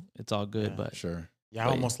this, so it's all good. But sure. Yeah, I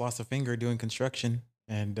almost lost a finger doing construction.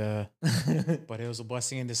 And but it was a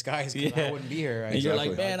blessing in disguise because I wouldn't be here. And you're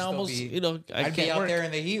like, man, I almost, you know, I'd be out there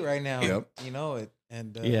in the heat right now. Yep. You know it.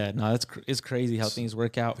 And no, it's crazy how things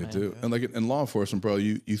work out. They man. do. And like in law enforcement, bro,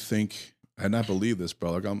 you think, and I believe this,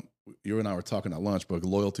 bro. Like you and I were talking at lunch, but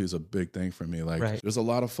loyalty is a big thing for me. Like there's a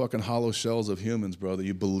lot of fucking hollow shells of humans, bro, that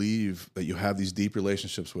you believe that you have these deep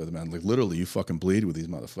relationships with, man. Like literally you fucking bleed with these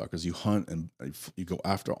motherfuckers. You hunt and you go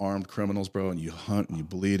after armed criminals, bro, and you hunt and you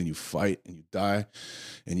bleed and you fight and you die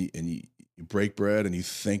and you break bread and you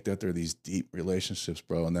think that they're these deep relationships,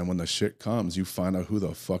 bro. And then when the shit comes, you find out who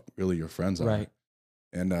the fuck really your friends are. Right.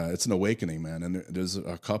 And it's an awakening, man. And there's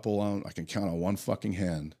a couple I can count on one fucking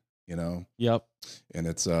hand. You know? Yep. And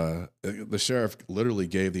it's the sheriff literally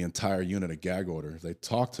gave the entire unit a gag order. They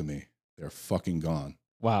talked to me. They're fucking gone.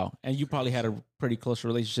 Wow. And you probably had a pretty close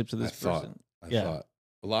relationship to this person. I thought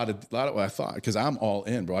a lot of what I thought, because I'm all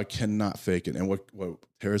in, bro. I cannot fake it. And what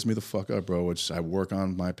tears me the fuck up, bro, which I work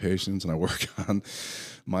on my patience and I work on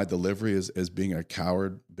my delivery is being a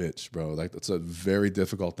coward bitch, bro. Like that's a very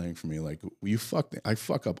difficult thing for me. Like I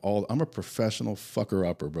fuck up I'm a professional fucker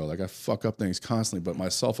upper, bro. Like I fuck up things constantly, but my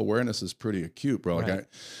self-awareness is pretty acute, bro. Like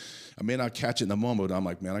I may not catch it in the moment, but I'm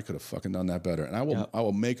like, man, I could have fucking done that better. And I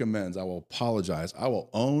will make amends. I will apologize. I will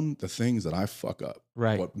own the things that I fuck up.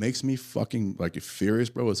 Right. What makes me fucking like furious,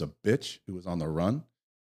 bro, is a bitch who was on the run.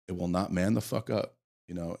 It will not man the fuck up,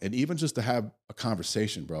 you know? And even just to have a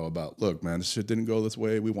conversation, bro, about, look, man, this shit didn't go this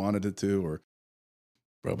way. We wanted it to, or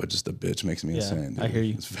bro, but just a bitch makes me insane. Dude. I hear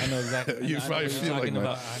you. I know exactly. You probably feel like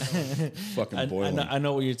my fucking boiling. I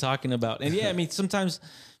know what you're talking about. And yeah, I mean, sometimes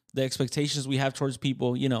the expectations we have towards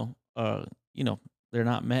people, you know, they're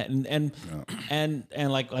not met. And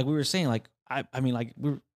like we were saying, like, I mean, like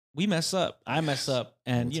we mess up. I mess up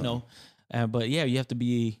and, you know, but yeah, you have to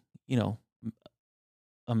be, you know,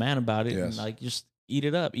 a man about it and like, just eat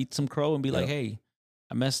it up, eat some crow and be like, hey,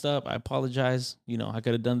 I messed up. I apologize. You know, I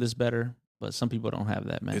could have done this better. But some people don't have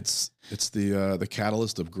that, man. It's the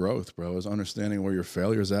catalyst of growth, bro, is understanding where your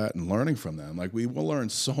failures at and learning from them. Like we will learn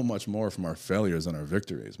so much more from our failures than our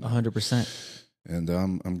victories, man. 100%. And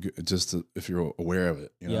I'm just if you're aware of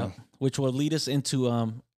it, you know, which will lead us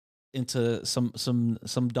into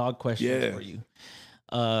some dog questions for you.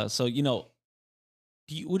 So you know,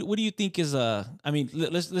 what do you think is I mean,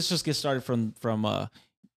 let's just get started from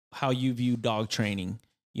how you view dog training.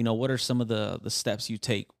 You know, what are some of the steps you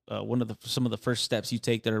take? Some of the first steps you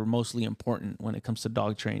take that are mostly important when it comes to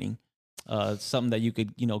dog training. Something that you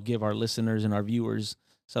could, you know, give our listeners and our viewers,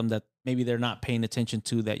 something that maybe they're not paying attention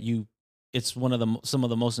to it's some of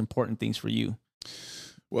the most important things for you.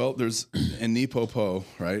 Well, there's in NePoPo,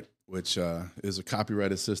 right, which is a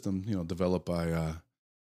copyrighted system, you know, developed by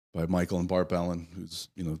Michael and Bart Bellin, who's,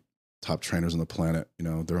 you know, top trainers on the planet. You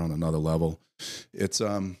know, they're on another level. It's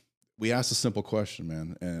we asked a simple question,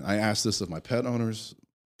 man. And I asked this of my pet owners,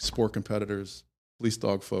 sport competitors, police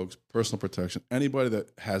dog folks, personal protection, anybody that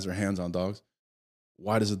has their hands on dogs.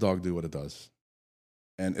 Why does a dog do what it does?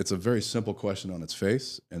 And it's a very simple question on its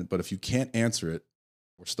face. But if you can't answer it,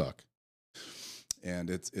 we're stuck. And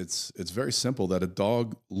it's very simple that a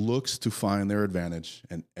dog looks to find their advantage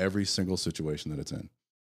in every single situation that it's in.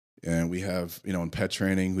 And we have, you know, in pet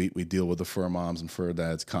training, we deal with the fur moms and fur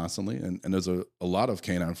dads constantly. And there's a lot of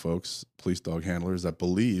canine folks, police dog handlers, that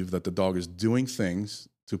believe that the dog is doing things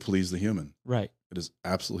to please the human. Right. It is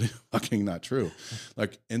absolutely fucking not true.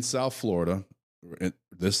 Like in South Florida,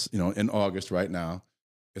 in August right now,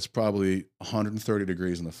 it's probably 130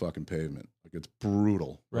 degrees in the fucking pavement. Like it's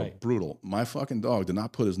brutal, right? Brutal. My fucking dog did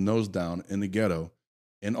not put his nose down in the ghetto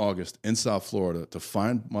in August in South Florida to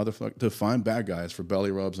find bad guys for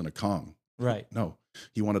belly rubs and a Kong. Right. No,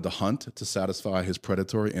 he wanted to hunt to satisfy his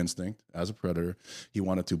predatory instinct as a predator. He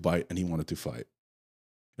wanted to bite and he wanted to fight.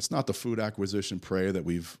 It's not the food acquisition prey that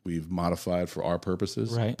we've modified for our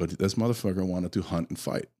purposes, right? But this motherfucker wanted to hunt and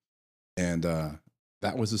fight, and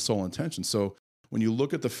that was his sole intention. So when you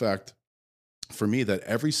look at the fact, for me, that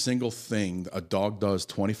every single thing a dog does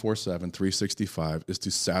 24/7, 365 is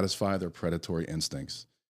to satisfy their predatory instincts.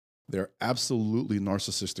 They're absolutely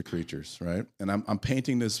narcissistic creatures, right? And I'm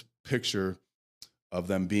painting this picture of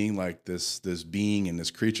them being like this being and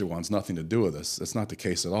this creature wants nothing to do with us. That's not the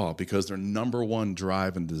case at all, because their number one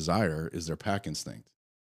drive and desire is their pack instinct,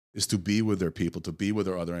 is to be with their people, to be with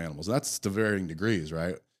their other animals. That's to varying degrees,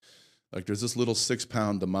 right? Like there's this little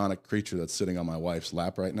 6-pound demonic creature that's sitting on my wife's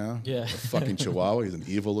lap right now. Yeah. A fucking chihuahua. He's an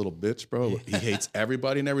evil little bitch, bro. He hates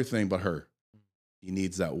everybody and everything but her. He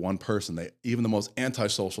needs that one person. Even the most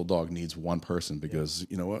antisocial dog needs one person, because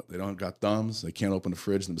you know what? They don't got thumbs. They can't open the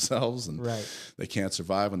fridge themselves, and they can't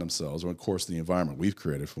survive on themselves, or of course the environment we've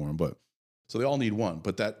created for them. But so they all need one.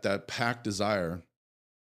 But that pack desire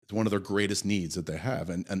is one of their greatest needs that they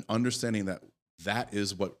have, and understanding that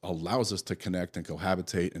is what allows us to connect and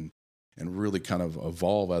cohabitate and really kind of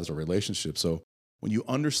evolve as a relationship. So when you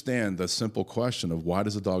understand the simple question of why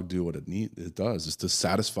does a dog do what it does, is to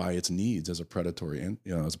satisfy its needs as a predatory,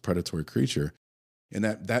 as a predatory creature. And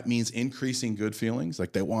that means increasing good feelings.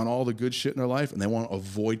 Like they want all the good shit in their life, and they want to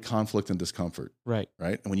avoid conflict and discomfort. Right.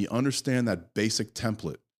 Right. And when you understand that basic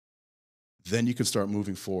template, then you can start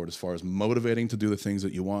moving forward as far as motivating to do the things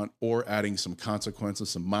that you want, or adding some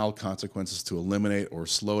consequences, some mild consequences to eliminate or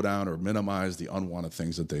slow down or minimize the unwanted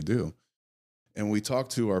things that they do. And when we talk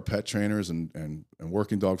to our pet trainers and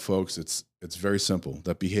working dog folks, it's very simple.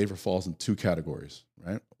 That behavior falls in two categories,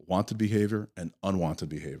 right? Wanted behavior and unwanted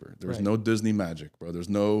behavior. There's no Disney magic, bro. There's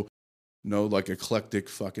no like eclectic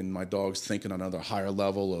fucking my dog's thinking on another higher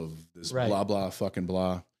level of this blah, blah, fucking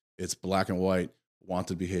blah. It's black and white,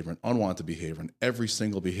 wanted behavior and unwanted behavior. And every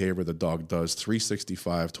single behavior the dog does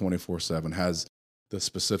 365, 24/7 has the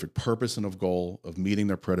specific purpose and of goal of meeting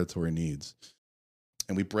their predatory needs.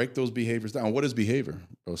 And we break those behaviors down. What is behavior?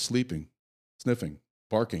 Sleeping, sniffing,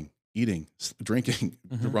 barking, eating, drinking,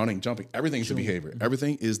 running, jumping. Everything's a behavior.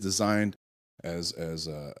 Everything is designed as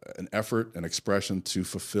an effort, an expression to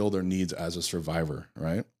fulfill their needs as a survivor,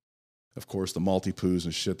 right? Of course, the multi-poos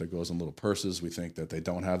and shit that goes in little purses, we think that they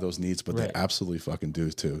don't have those needs, but they absolutely fucking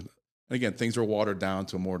do too. And again, things are watered down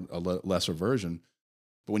to a lesser version.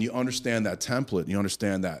 But when you understand that template, you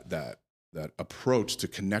understand that approach to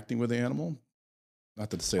connecting with the animal. Not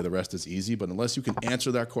to say the rest is easy, but unless you can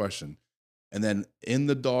answer that question, and then in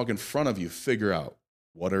the dog in front of you, figure out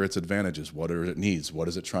what are its advantages, what are its needs, what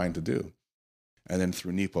is it trying to do. And then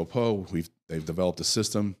through NePoPo, they've developed a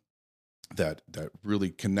system that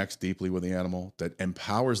really connects deeply with the animal, that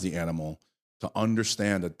empowers the animal to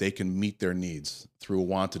understand that they can meet their needs through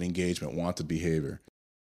wanted engagement, wanted behavior.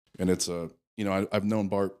 And it's I've known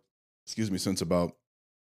Bart, since about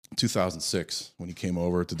 2006, when he came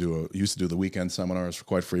over to used to do the weekend seminars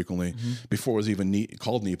quite frequently, before it was even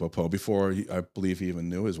called NePoPo, before I believe he even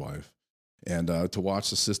knew his wife. And to watch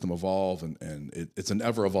the system evolve, and it's an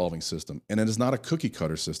ever evolving system. And it is not a cookie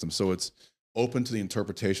cutter system. So it's open to the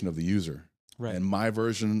interpretation of the user. Right. And my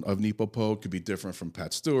version of NePoPo could be different from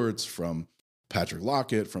Pat Stewart's, from Patrick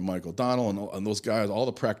Lockett, from Michael Donnell, and those guys. All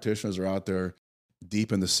the practitioners are out there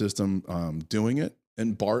deep in the system doing it.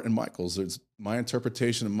 And Bart and Michael's, my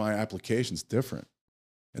interpretation and my application is different.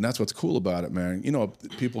 And that's what's cool about it, man. You know,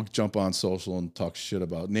 people jump on social and talk shit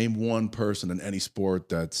about, name one person in any sport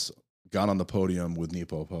that's gone on the podium with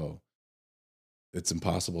NePoPo. It's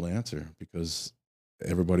impossible to answer because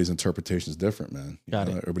everybody's interpretation is different, man.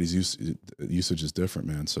 Everybody's usage is different,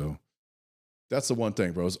 man. So that's the one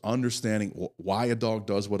thing, bro, is understanding why a dog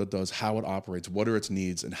does what it does, how it operates, what are its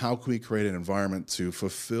needs, and how can we create an environment to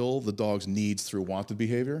fulfill the dog's needs through wanted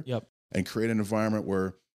behavior. Yep. And create an environment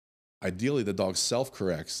where ideally the dog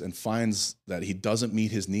self-corrects and finds that he doesn't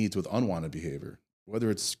meet his needs with unwanted behavior, whether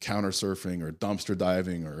it's counter surfing or dumpster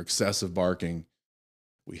diving or excessive barking.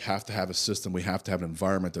 We have to have a system. We have to have an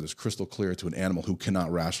environment that is crystal clear to an animal who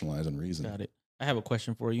cannot rationalize and reason. Got it. I have a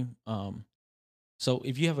question for you. So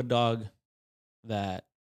if you have a dog that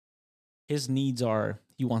his needs are,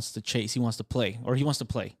 he wants to chase, he wants to play,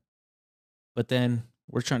 but then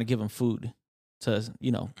we're trying to give him food to,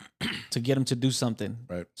 to get him to do something.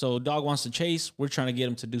 Right. So dog wants to chase, we're trying to get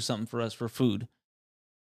him to do something for us for food.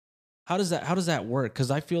 How does that work? Because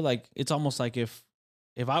I feel like it's almost like if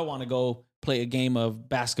if I want to go play a game of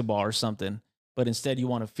basketball or something, but instead you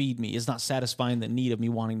want to feed me, it's not satisfying the need of me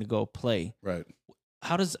wanting to go play. Right.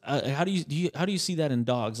 How do you see that in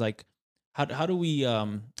dogs? Like, how do we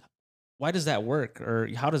why does that work, or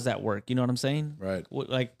how does that work? You know what I'm saying? Right.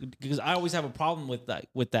 Like, because I always have a problem with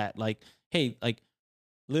that. Like, hey, like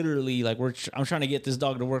literally, like I'm trying to get this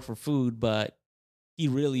dog to work for food, but he'd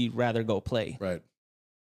really rather go play. Right.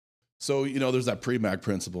 So, there's that pre-Mac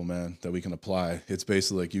principle, man, that we can apply. It's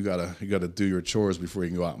basically like you gotta do your chores before you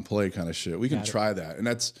can go out and play kind of shit. We can try that. And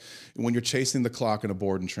that's when you're chasing the clock in a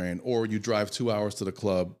board and train, or you drive 2 hours to the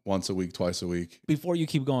club once a week, twice a week. Before you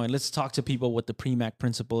keep going, let's talk to people what the pre-Mac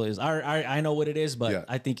principle is. I know what it is, but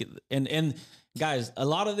I think and guys, a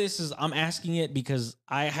lot of this is I'm asking it because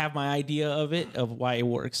I have my idea of it, of why it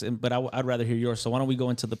works, but I'd rather hear yours. So why don't we go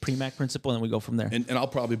into the pre-Mac principle and we go from there? And I'll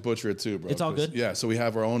probably butcher it too, bro. It's all good. Yeah. So we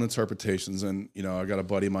have our own interpretations, and I got a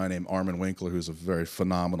buddy of mine named Armin Winkler, who's a very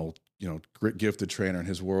phenomenal, gifted trainer in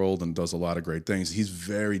his world and does a lot of great things. He's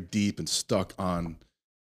very deep and stuck on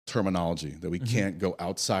terminology that we can't go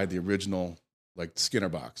outside the original, like Skinner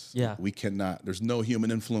box. Yeah. We cannot. There's no human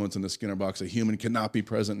influence in the Skinner box. A human cannot be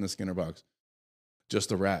present in the Skinner box.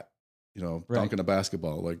 Just a rat, dunking a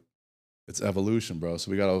basketball. Like, it's evolution, bro. So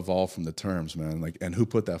we got to evolve from the terms, man. Like, and who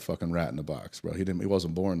put that fucking rat in the box, bro? He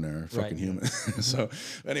wasn't born there, fucking human. So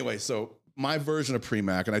anyway, so my version of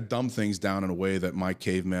pre-Mac, and I dumb things down in a way that my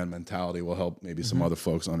caveman mentality will help maybe some other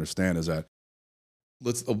folks understand, is that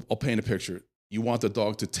I'll paint a picture. You want the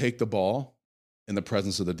dog to take the ball in the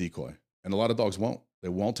presence of the decoy. And a lot of dogs won't. They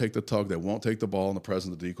won't take the tug. They won't take the ball in the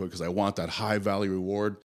presence of the decoy because I want that high value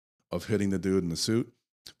reward of hitting the dude in the suit.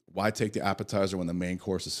 Why take the appetizer when the main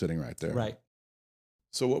course is sitting right there? Right.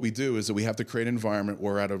 So what we do is that we have to create an environment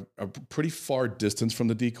where we're at a pretty far distance from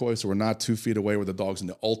the decoy, so we're not 2 feet away, where the dog's in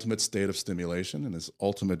the ultimate state of stimulation and his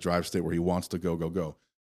ultimate drive state where he wants to go, go, go.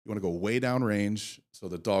 You want to go way down range, so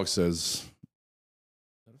the dog says, "Is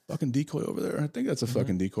that a fucking decoy over there? I think that's a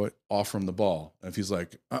fucking decoy." Offer him the ball. And if he's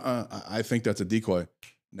like, I think that's a decoy,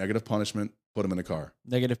 negative punishment, put him in the car.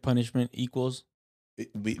 Negative punishment equals?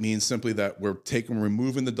 It means simply that we're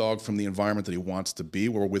removing the dog from the environment that he wants to be.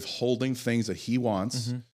 We're withholding things that he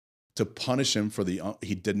wants to punish him for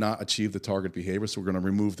he did not achieve the target behavior. So we're going to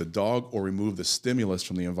remove the dog or remove the stimulus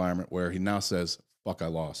from the environment where he now says, "Fuck, I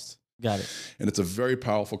lost." Got it. And it's a very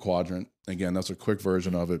powerful quadrant. Again, that's a quick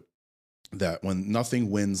version of it. That when nothing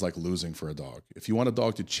wins like losing for a dog. If you want a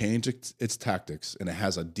dog to change its tactics and it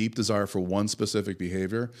has a deep desire for one specific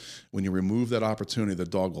behavior, when you remove that opportunity, the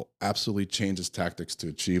dog will absolutely change its tactics to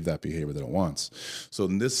achieve that behavior that it wants. So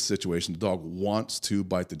in this situation, the dog wants to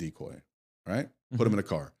bite the decoy, right? Put him in a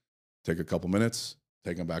car, take a couple minutes,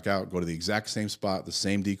 take him back out, go to the exact same spot, the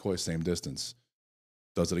same decoy, same distance.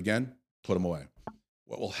 Does it again, put him away.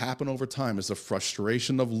 What will happen over time is the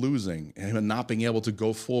frustration of losing and him not being able to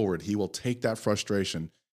go forward. He will take that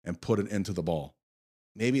frustration and put it into the ball.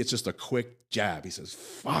 Maybe it's just a quick jab. He says,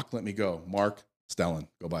 "Fuck, let me go." Mark, Stellan,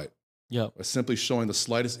 go bite. Yep. By simply showing the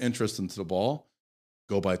slightest interest into the ball,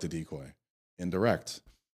 go bite the decoy. Indirect.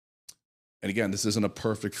 And again, this isn't a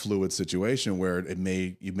perfect fluid situation where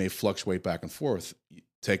you may fluctuate back and forth.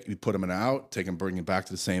 You put him in and out, bring him back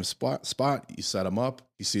to the same spot. You set him up.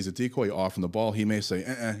 He sees a decoy, you offer him the ball. He may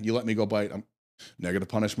say, "You let me go bite." Negative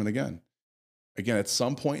punishment again. Again, at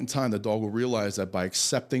some point in time, the dog will realize that by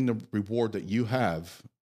accepting the reward that you have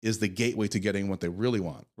is the gateway to getting what they really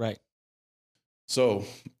want. Right. So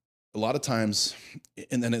a lot of times,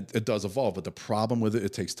 and then it does evolve, but the problem with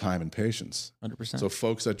it takes time and patience. 100%. So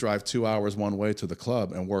folks that drive 2 hours one way to the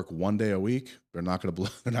club and work 1 day a week, they're not going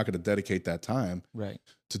to dedicate that time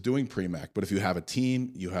to doing pre-Mac. But if you have a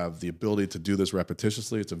team, you have the ability to do this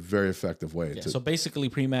repetitiously. It's a very effective way. So basically,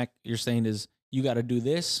 pre-Mac, you're saying is you got to do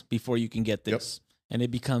this before you can get this, and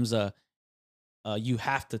it becomes you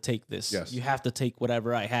have to take this. Yes. You have to take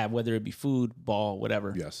whatever I have, whether it be food, ball,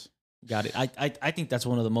 whatever. Yes. Got it. I think that's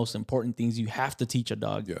one of the most important things you have to teach a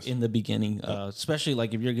dog in the beginning, especially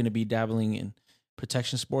like if you're going to be dabbling in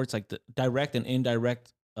protection sports, like the direct and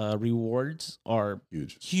indirect rewards are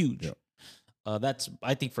huge. Yep. That's,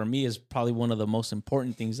 I think for me, is probably one of the most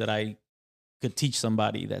important things that I could teach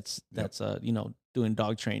somebody that's doing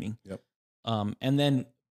dog training. Yep. And then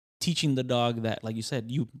teaching the dog that, like you said,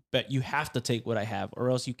 you have to take what I have, or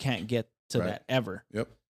else you can't get to that ever. Yep.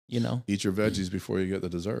 Eat your veggies before you get the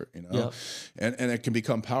dessert, and it can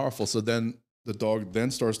become powerful. So then the dog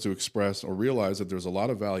then starts to express or realize that there's a lot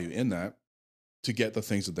of value in that to get the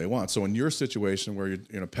things that they want. So in your situation where you're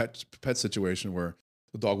in a pet situation where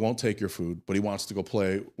The dog won't take your food, but he wants to go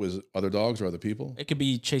play with other dogs or other people. It could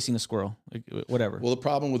be chasing a squirrel, whatever. Well, the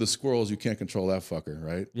problem with the squirrel is you can't control that fucker,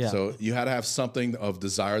 right? Yeah. So you had to have something of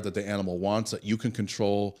desire that the animal wants, that you can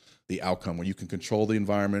control the outcome, where you can control the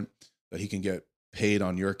environment, that he can get paid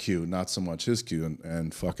on your cue, not so much his cue.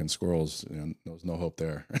 And fucking squirrels, there's no hope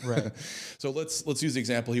there. Right. So let's use the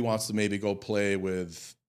example. He wants to maybe go play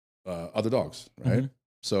with other dogs, right? Mm-hmm.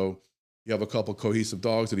 So you have a couple cohesive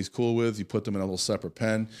dogs that he's cool with. You put them in a little separate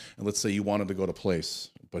pen, and let's say you wanted to go to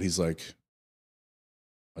place, but he's like,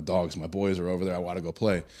 my boys are over there. I want to go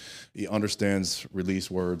play. He understands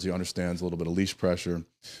release words. He understands a little bit of leash pressure.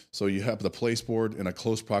 So you have the place board in a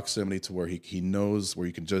close proximity to where he knows where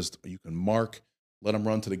you can mark, let him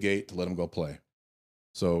run to the gate to let him go play.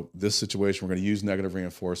 So this situation, we're going to use negative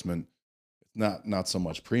reinforcement. Not so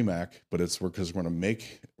much pre-mac, but it's because we're going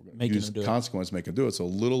to use consequence, make him do it. So a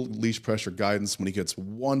little leash pressure guidance. When he gets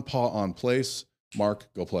one paw on place, mark,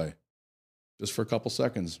 go play. Just for a couple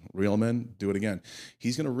seconds, reel him in, do it again.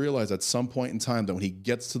 He's going to realize at some point in time that when he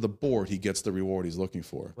gets to the board, he gets the reward he's looking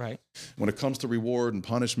for. Right. When it comes to reward and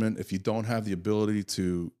punishment, if you don't have the ability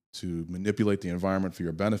to manipulate the environment for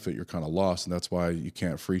your benefit, you're kind of lost. And that's why you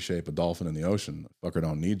can't free shape a dolphin in the ocean. The fucker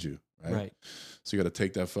don't need you. Right. So you got to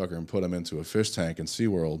take that fucker and put him into a fish tank in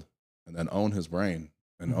SeaWorld and then own his brain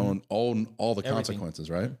and own all the consequences,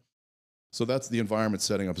 right? Mm-hmm. So that's the environment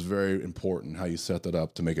setting up is very important, how you set that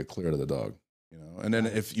up to make it clear to the dog. And then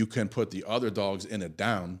if you can put the other dogs in it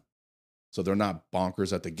down, so they're not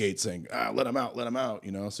bonkers at the gate saying, let him out,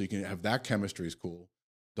 so you can have that chemistry is cool.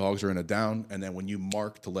 Dogs are in it down. And then when you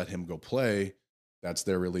mark to let him go play, that's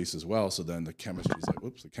their release as well. So then the chemistry's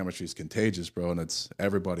the chemistry's contagious, bro. And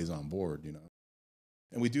everybody's on board,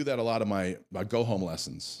 And we do that a lot of my go home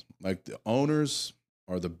lessons. Like the owners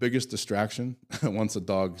are the biggest distraction once a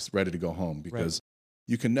dog's ready to go home, because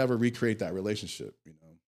you can never recreate that relationship,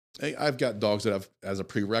 I've got dogs that have, as a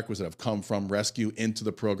prerequisite, have come from rescue into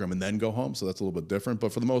the program and then go home. So that's a little bit different.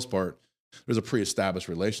 But for the most part, there's a pre-established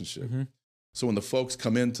relationship. Mm-hmm. So when the folks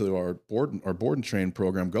come into our board and train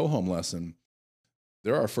program go home lesson,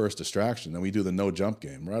 they're our first distraction. And we do the no jump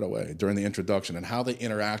game right away during the introduction, and how they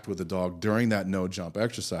interact with the dog during that no jump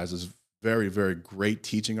exercise is very, very great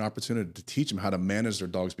teaching opportunity to teach them how to manage their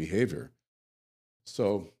dog's behavior.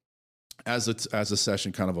 So as the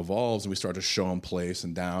session kind of evolves and we start to show them place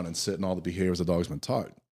and down and sit and all the behaviors the dog's been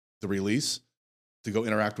taught, the release to go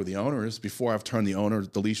interact with the owners before I've turned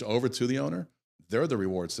the leash over to the owner, they're the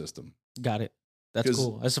reward system. Got it. That's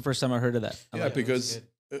cool. That's the first time I heard of that. Because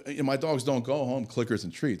my dogs don't go home clickers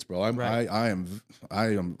and treats, bro. I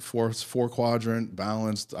am four quadrant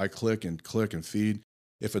balanced. I click and feed.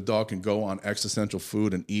 If a dog can go on existential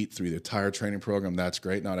food and eat through the entire training program, that's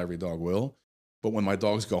great. Not every dog will. But when my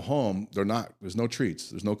dogs go home, there's no treats.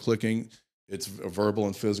 There's no clicking. It's verbal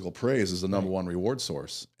and physical praise is the number one reward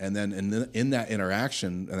source. And then in that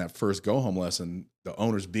interaction and that first go home lesson, the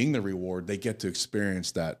owners being the reward, they get to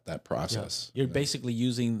experience that process. Yeah. You're basically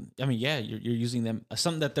using, you're using them,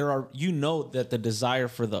 something that that the desire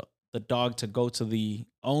for the dog to go to the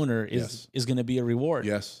owner is going to be a reward.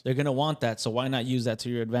 Yes. They're going to want that. So why not use that to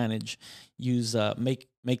your advantage? Use, make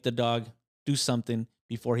the dog do something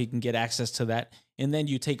before he can get access to that. And then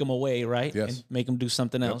you take him away, right? Yes. And make him do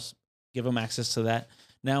something else. Give him access to that.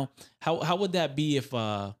 Now, how would that be if,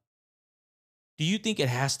 do you think it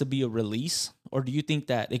has to be a release, or do you think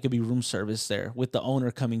that it could be room service there with the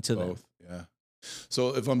owner coming to both? Yeah.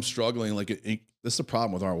 So if I'm struggling, this is the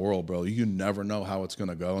problem with our world, bro. You never know how it's going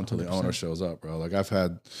to go until 100%. The owner shows up, bro. Like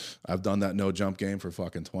I've done that no jump game for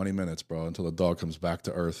fucking 20 minutes, bro, until the dog comes back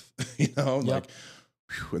to earth,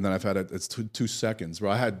 and then I've had it's 2 seconds,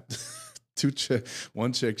 bro. I had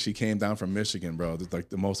one chick, she came down from Michigan, bro. It's like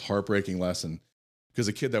the most heartbreaking lesson, because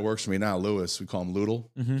a kid that works for me now, Lewis, we call him Loodle,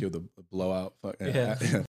 kid the blowout,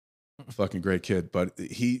 fucking great kid. But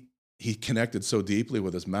he connected so deeply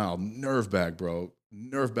with his Mal, nerve bag, bro,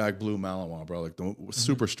 blue Malinois, bro, like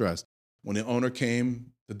super stressed. When the owner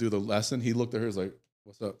came to do the lesson, he looked at her, he was like,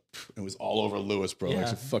 "What's up?" It was all over Lewis, bro.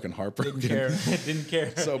 Like fucking heartbreaking. Didn't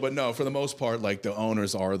care. So, but no, for the most part, like the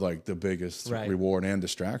owners are like the biggest reward and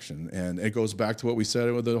distraction. And it goes back to what we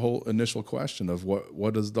said with the whole initial question of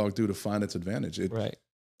what does the dog do to find its advantage?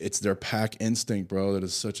 It's their pack instinct, bro, that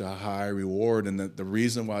is such a high reward. And the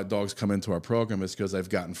reason why dogs come into our program is because they've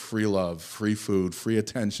gotten free love, free food, free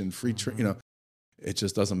attention, free, it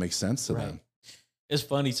just doesn't make sense to them. It's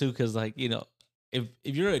funny too, because if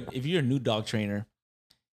you're a new dog trainer,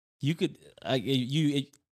 you could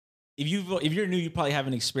if you're new, you probably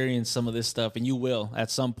haven't experienced some of this stuff, and you will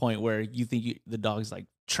at some point where you think the dog's like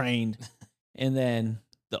trained, and then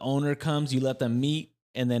the owner comes, you let them meet,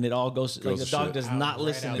 and then it all goes like the to dog shit. does not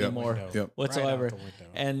listen anymore whatsoever. Right out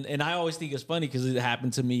the window. And I always think it's funny because it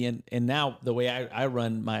happened to me, and now the way I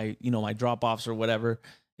run my my drop offs or whatever,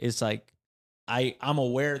 it's like I'm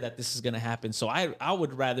aware that this is gonna happen, so I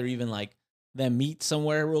would rather even like them meet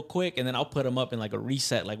somewhere real quick, and then I'll put them up in like a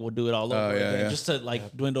reset, like we'll do it all over again, just to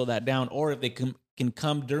like dwindle that down. Or if they can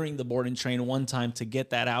come during the board and train one time to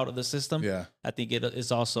get that out of the system, I think it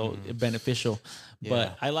is also beneficial.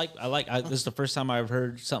 But I like this is the first time I've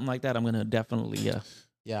heard something like that. I'm gonna definitely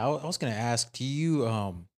I was gonna ask, do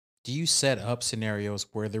you set up scenarios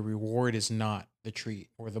where the reward is not the treat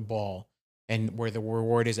or the ball, and where the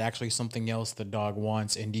reward is actually something else the dog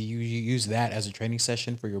wants? And do you use that as a training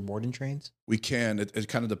session for your board and trains? We can. It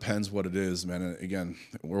kind of depends what it is, man. And again,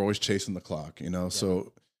 we're always chasing the clock,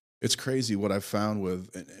 so it's crazy what I've found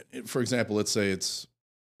with, for example, let's say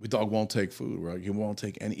the dog won't take food, bro. He won't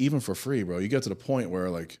take any, even for free, bro. You get to the point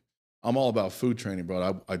where like, I'm all about food training,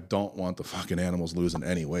 bro. I don't want the fucking animals losing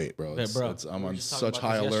any weight, bro. I'm on such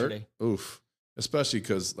high alert. Yesterday. Oof. Especially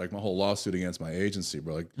because like my whole lawsuit against my agency,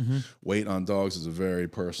 bro, like weight on dogs is a very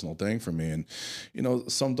personal thing for me. And,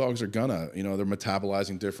 some dogs are gonna, they're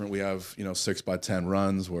metabolizing different. We have, 6x10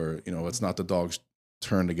 runs where, it's not the dog's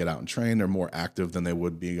turn to get out and train. They're more active than they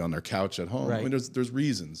would be on their couch at home. Right. I mean, there's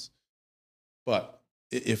reasons, but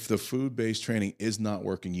if the food-based training is not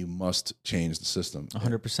working, you must change the system.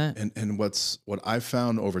 100%. And what I've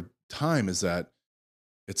found over time is that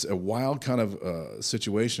it's a wild kind of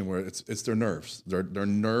situation where it's their nerves. Their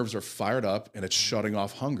nerves are fired up and it's shutting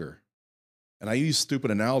off hunger. And I use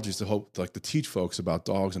stupid analogies to teach folks about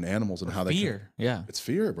dogs and animals and how they fear. It's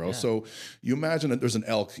fear, bro. Yeah. So you imagine that there's an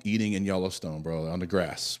elk eating in Yellowstone, bro, on the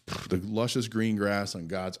grass, the luscious green grass on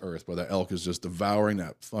God's earth, where the elk is just devouring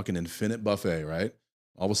that fucking infinite buffet, right?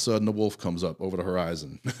 All of a sudden, the wolf comes up over the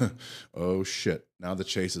horizon. Oh, shit. Now the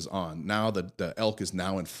chase is on. Now the elk is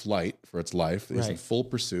now in flight for its life. He's in full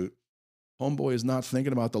pursuit. Homeboy is not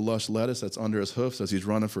thinking about the lush lettuce that's under his hoofs as he's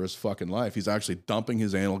running for his fucking life. He's actually dumping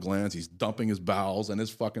his anal glands. He's dumping his bowels and his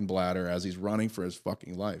fucking bladder as he's running for his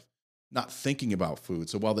fucking life. Not thinking about food.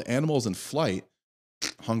 So while the animal's in flight,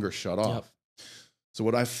 hunger shut off. So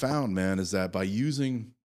what I found, man, is that by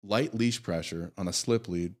using light leash pressure on a slip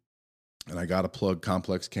lead, and I got to plug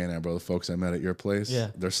Complex Canine, bro. The folks I met at your place,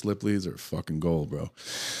 their slip leads are fucking gold, bro.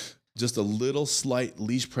 Just a little slight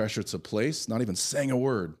leash pressure to place, not even saying a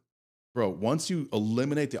word. Bro, once you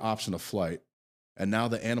eliminate the option of flight, and now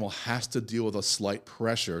the animal has to deal with a slight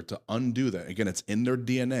pressure to undo that. Again, it's in their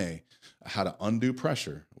DNA, how to undo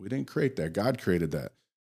pressure. We didn't create that. God created that.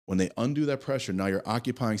 When they undo that pressure, now you're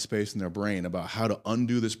occupying space in their brain about how to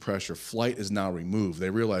undo this pressure. Flight is now removed. They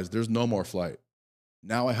realize there's no more flight.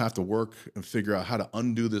 Now I have to work and figure out how to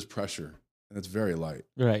undo this pressure. And it's very light.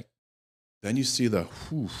 Right. Then you see the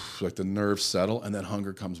nerves settle, and then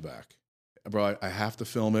hunger comes back. Bro, I have to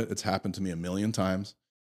film it. It's happened to me a million times.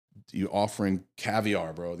 You offering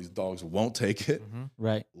caviar, bro. These dogs won't take it. Mm-hmm.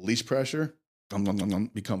 Right. Leash pressure,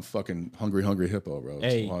 become fucking hungry hippo, bro.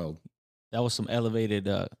 It's wild. That was some elevated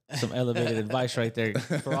advice right there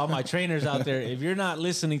for all my trainers out there. If you're not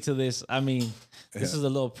listening to this, I mean, this is a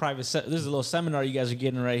little private. This is a little seminar you guys are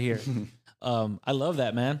getting right here. I love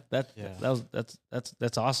that, man.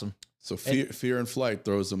 That's awesome. So fear and flight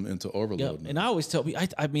throws them into overload. And I always tell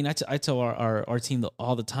I tell our team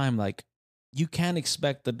all the time, like, you can't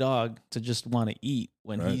expect the dog to just want to eat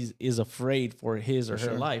when he is afraid for his or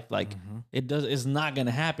her life. Like it's not going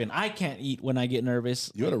to happen. I can't eat when I get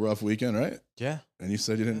nervous. You had a rough weekend, right? Yeah. And you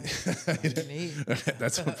said you didn't eat.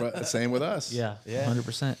 That's the same with us. Yeah.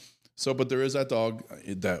 100%. So, but there is that dog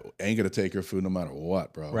that ain't going to take your food no matter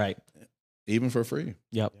what, bro. Right. Even for free.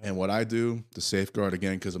 Yep. And what I do to safeguard,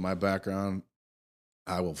 again, because of my background,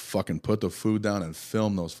 I will fucking put the food down and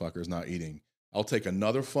film those fuckers not eating. I'll take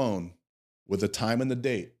another phone with the time and the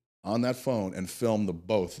date on that phone and film the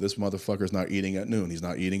both. This motherfucker's not eating at noon. He's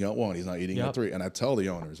not eating at 1. He's not eating at 3. And I tell the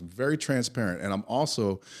owners, I'm very transparent. And I'm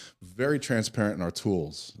also very transparent in our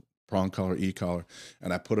tools, prong collar, e-collar.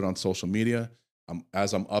 And I put it on social media.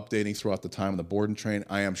 As I'm updating throughout the time of the board and train,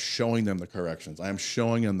 I am showing them the corrections. I am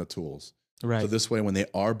showing them the tools. Right. So this way, when they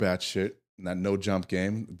are batshit in that no jump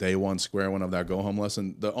game, day one, square one of that go home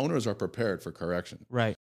lesson, the owners are prepared for correction.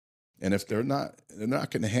 Right. And if they're not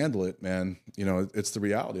going to handle it, man, it's the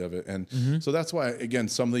reality of it. And so that's why, again,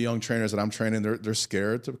 some of the young trainers that I'm training, they're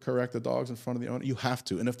scared to correct the dogs in front of the owner. You have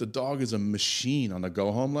to. And if the dog is a machine on the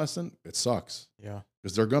go home lesson, it sucks. Yeah.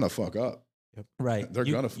 Because they're going to fuck up. Yep. Right. They're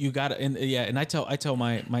going to. You got to. And I tell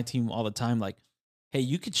my team all the time, like, hey,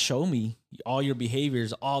 you could show me all your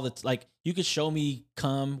behaviors, you could show me,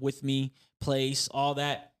 come with me, place, all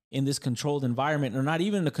that. in this controlled environment, or not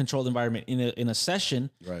even in a controlled environment, in a session,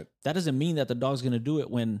 Right. that doesn't mean that the dog's going to do it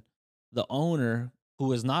when the owner,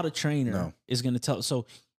 who is not a trainer, is going to tell. So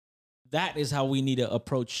that is how we need to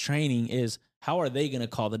approach training: is how are they going to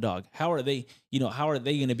call the dog? How are they, how are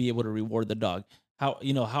they going to be able to reward the dog? How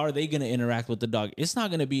are they going to interact with the dog? It's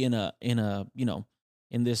not going to be in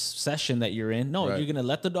this session that you're in. No, you're going to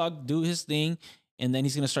let the dog do his thing, and then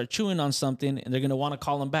he's going to start chewing on something, and they're going to want to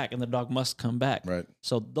call him back, and the dog must come back. Right.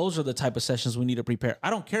 So those are the type of sessions we need to prepare.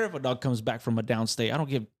 I don't care if a dog comes back from a down state. I don't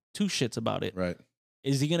give two shits about it. Right.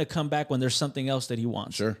 Is he going to come back when there's something else that he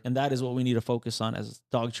wants? Sure. And that is what we need to focus on as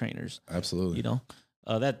dog trainers. Absolutely.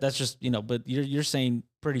 That's just, but you're saying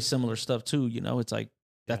pretty similar stuff too. It's like,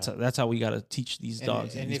 that's how we got to teach these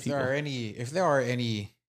dogs. And these if people. there are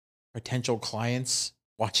any potential clients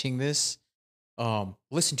watching this,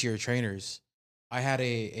 listen to your trainers. I had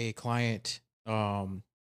a client, and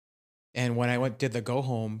when I did the go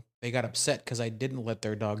home, they got upset because I didn't let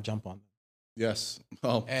their dog jump on them. Yes.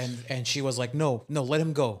 Oh. And she was like, no, let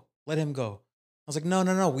him go. Let him go. I was like, no.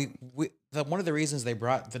 One of the reasons they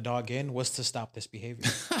brought the dog in was to stop this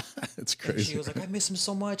behavior. It's crazy. And she was like, I miss him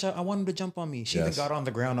so much. I want him to jump on me. She even got on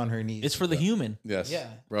the ground on her knees. It's for the human. Yes. Yeah.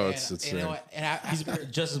 Bro, and, it's He's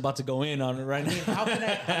just about to go in on it right now. How can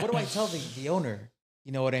what do I tell the owner?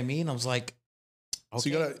 You know what I mean? I was like,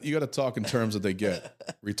 okay. So you gotta talk in terms that they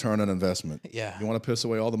get return on investment. Yeah. You want to piss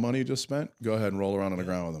away all the money you just spent? Go ahead and roll around on the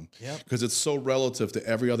ground with them. Yep. Because it's so relative to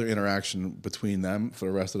every other interaction between them for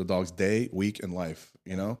the rest of the dog's day, week, and life.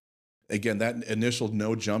 Again, that initial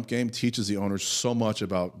no jump game teaches the owners so much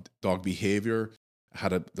about dog behavior, how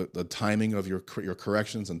to the timing of your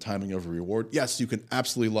corrections and timing of a reward. Yes, you can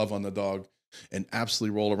absolutely love on the dog and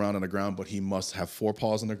absolutely roll around on the ground, but he must have 4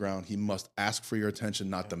 paws on the ground. He must ask for your attention,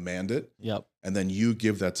 not demand it. Yep. And then you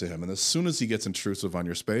give that to him. And as soon as he gets intrusive on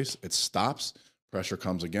your space, it stops. Pressure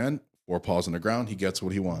comes again. 4 paws on the ground. He gets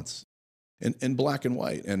what he wants. In black and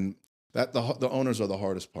white. And that the owners are the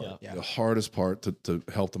hardest part. Yeah. The hardest part to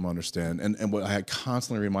help them understand. And what I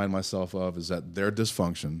constantly remind myself of is that their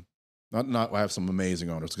dysfunction, not I have some amazing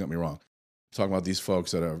owners, don't get me wrong. I'm talking about these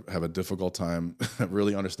folks that have a difficult time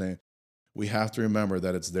really understanding. We have to remember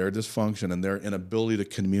that it's their dysfunction and their inability to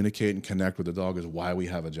communicate and connect with the dog is why we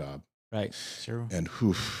have a job. Right. True. And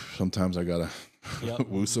sometimes I gotta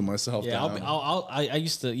woosen myself down. I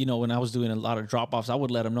used to, when I was doing a lot of drop offs, I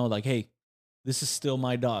would let them know, like, hey, this is still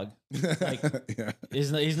my dog. Like,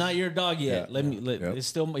 he's not your dog yet. He's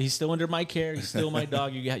still under my care. He's still my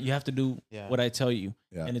dog. You have to do what I tell you,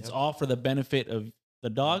 and it's all for the benefit of the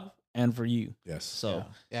dog and for you. Yes. So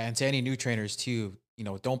and to any new trainers too,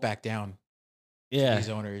 don't back down. Yeah. These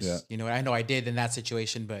owners, I know I did in that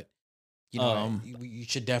situation, but you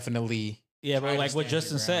should definitely. Yeah, but like what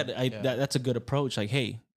Justin said, that's a good approach. Like,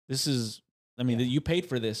 hey, this is. I mean, you paid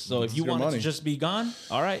for this, so if you want it to just be gone,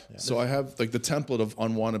 all right. So I have like the template of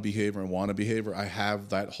unwanted behavior and wanted behavior. I have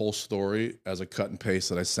that whole story as a cut and paste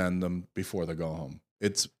that I send them before they go home.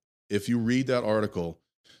 It's if you read that article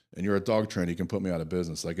and you're a dog trainer, you can put me out of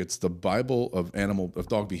business. Like it's the Bible of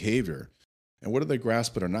dog behavior. And whether they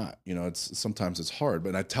grasp it or not, sometimes it's hard,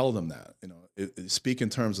 but I tell them that, speak in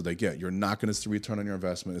terms that they get. You're not going to see return on your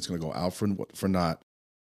investment. It's going to go out for naught.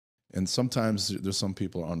 And sometimes there's some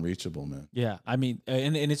people are unreachable, man. Yeah. I mean,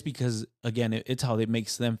 and it's because, again, it's how it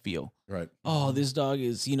makes them feel. Right. Oh, this dog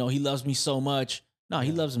is, he loves me so much. No,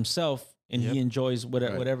 he loves himself and he enjoys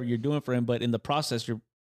whatever you're doing for him. But in the process, you're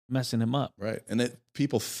messing him up. Right. And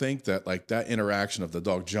people think that like that interaction of the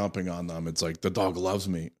dog jumping on them, it's like the dog loves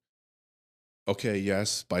me. Okay,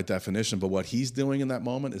 yes, by definition, but what he's doing in that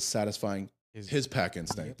moment is satisfying his pack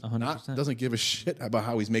instinct. 100%. Doesn't give a shit about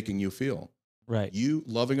how he's making you feel. Right. You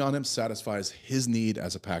loving on him satisfies his need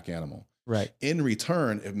as a pack animal. Right. In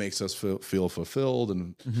return, it makes us feel fulfilled,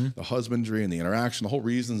 and the husbandry and the interaction, the whole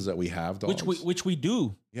reasons that we have dogs. Which we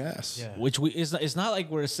do. Yes. Yeah. It's not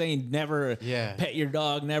like we're saying never pet your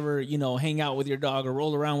dog, never, hang out with your dog or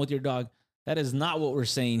roll around with your dog. That is not what we're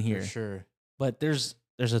saying here. For sure. But there's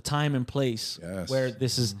a time and place where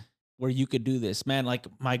this is where you could do this, man. Like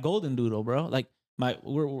my golden doodle, bro. Like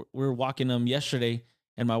we're walking him yesterday,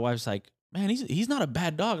 and my wife's like, "Man, he's not a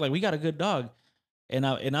bad dog. Like we got a good dog." And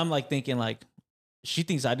I'm like thinking like, she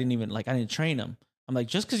thinks I didn't train him. I'm like,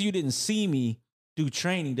 just because you didn't see me do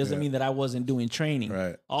training doesn't mean that I wasn't doing training.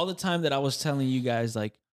 Right. All the time that I was telling you guys,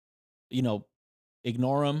 like,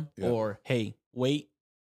 ignore him or hey, wait.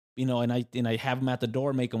 And I have him at the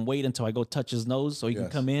door, make him wait until I go touch his nose so he can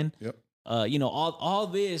come in. Yep. All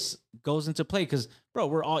this goes into play because, bro,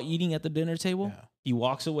 we're all eating at the dinner table. Yeah. He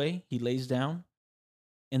walks away, he lays down,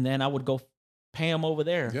 and then I would go pay him over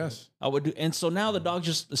there. Yes. I would do. And so now the dog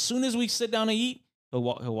just, as soon as we sit down and eat, He'll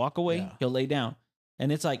walk away. Yeah. He'll lay down,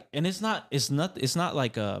 and it's like, and it's not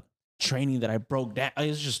like a training that I broke down.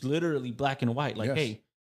 It's just literally black and white. Like, Yes. hey,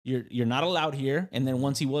 you're not allowed here. And then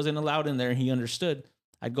once he wasn't allowed in there, he understood.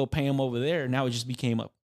 I'd go pay him over there. Now it just became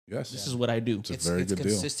up. Yes. This is what I do. It's a very good deal.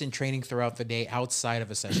 Consistent training throughout the day outside of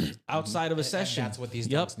a session. Outside of a And session. that's what these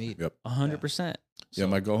dogs need. Yep. 100%. Yeah,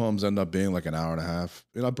 my go homes end up being like an hour and a half.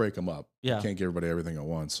 And I break them up. Yeah. I can't give everybody everything at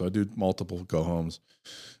once. So I do multiple go homes.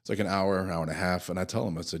 It's like an hour and a half. And I tell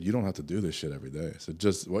them, I said, you don't have to do this shit every day. So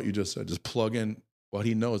just what you just said, just plug in what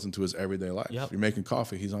he knows into his everyday life. Yep. You're making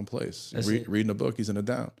coffee, he's on place. That's You're it. reading a book, he's in a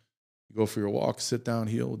down. You go for your walk, sit down,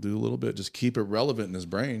 heal, do a little bit. Just keep it relevant in his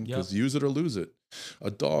brain because use it or lose it. A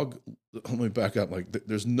dog, let me back up. Like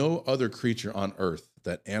there's no other creature on earth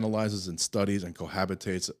that analyzes and studies and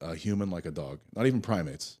cohabitates a human like a dog, not even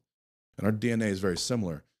primates. And our DNA is very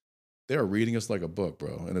similar. They are reading us like a book,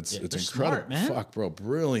 bro. And it's incredible. Smart, man. Fuck, bro.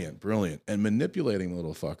 Brilliant. And manipulating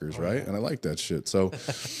little fuckers, right? Yeah. And I like that shit. So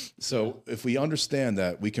if we understand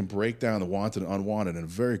that we can break down the wanted and unwanted in a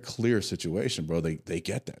very clear situation, bro, they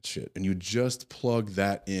get that shit. And you just plug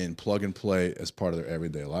that in, plug and play as part of their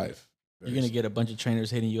everyday life. You're going to get a bunch of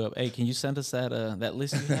trainers hitting you up. Hey, can you send us that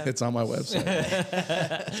list you have? It's on my website.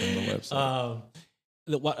 It's on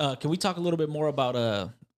the website. Can we talk a little bit more about,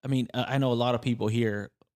 I know a lot of people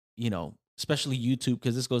here, especially YouTube,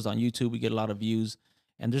 because this goes on YouTube. We get a lot of views,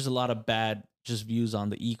 and there's a lot of bad just views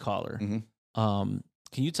on the e-collar. Mm-hmm.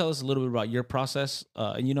 Can you tell us a little bit about your process,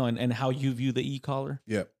 and how you view the e-collar?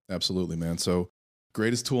 Yeah, absolutely, man. So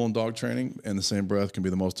greatest tool in dog training, in the same breath, can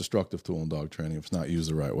be the most destructive tool in dog training if it's not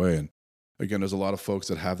used the right way. And again, there's a lot of folks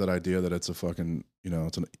that have that idea that it's a fucking,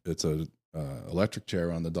 it's a electric chair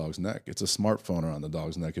around the dog's neck. It's a smartphone around the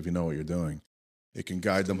dog's neck if you know what you're doing. It can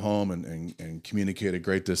guide them home and communicate at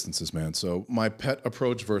great distances, man. So my pet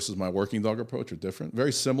approach versus my working dog approach are different.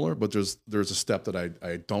 Very similar, but there's a step that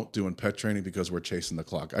I don't do in pet training because we're chasing the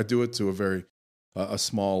clock. I do it to a very a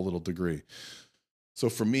small little degree. So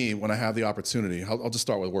for me, when I have the opportunity, I'll just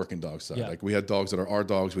start with working dog side. Yeah. Like we had dogs that are our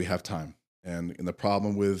dogs, we have time. And the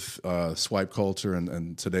problem with swipe culture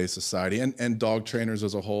and today's society and dog trainers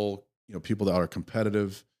as a whole, people that are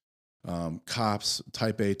competitive, cops,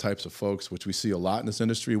 type A types of folks, which we see a lot in this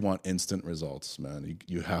industry, want instant results, man.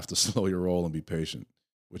 You have to slow your roll and be patient,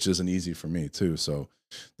 which isn't easy for me too. So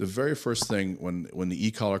the very first thing when the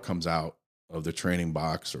e-collar comes out of the training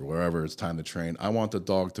box or wherever it's time to train, I want the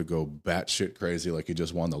dog to go batshit crazy like he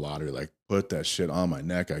just won the lottery. Like, put that shit on my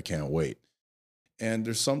neck. I can't wait. And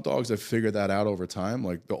there's some dogs that figure that out over time,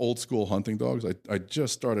 like the old school hunting dogs. I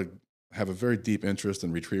just started have a very deep interest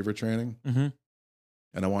in retriever training. Mm-hmm.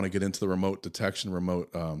 And I want to get into the remote detection,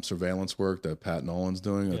 remote surveillance work that Pat Nolan's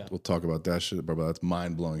doing. Yeah. We'll talk about that shit, bro. That's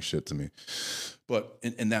mind-blowing shit to me. But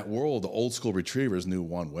in that world, the old school retrievers knew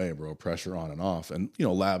one way, bro, pressure on and off. And,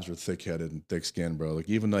 labs are thick-headed and thick-skinned, bro. Like,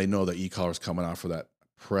 even though they know the e-collar's coming out for that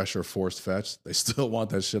pressure forced fetch, they still want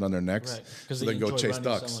that shit on their necks. Right. So they go chase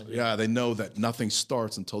ducks. So yeah, they know that nothing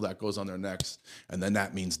starts until that goes on their necks. And then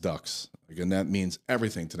that means ducks. Again, that means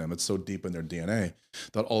everything to them. It's so deep in their DNA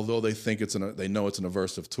that although they think they know it's an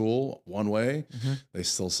aversive tool one way, they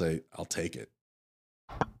still say, I'll take it.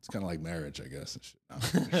 It's kind of like marriage, I guess.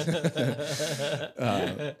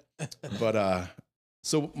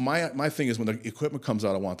 So my thing is when the equipment comes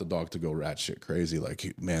out, I want the dog to go rat shit crazy.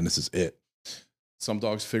 Like, man, this is it. Some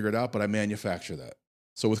dogs figure it out, but I manufacture that.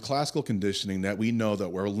 So with classical conditioning, that we know that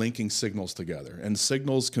we're linking signals together, and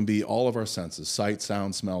signals can be all of our senses: sight,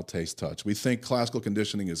 sound, smell, taste, touch. We think classical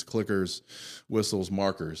conditioning is clickers, whistles,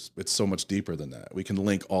 markers. It's so much deeper than that. We can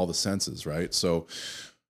link all the senses, right? So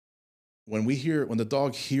when the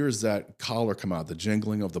dog hears that collar come out, the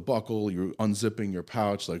jingling of the buckle, you're unzipping your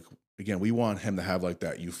pouch, like, again, we want him to have like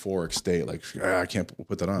that euphoric state, like, I can't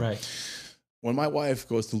put that on. Right. When my wife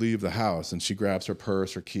goes to leave the house and she grabs her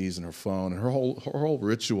purse, her keys, and her phone, and her whole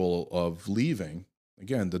ritual of leaving,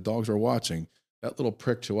 again, the dogs are watching. That little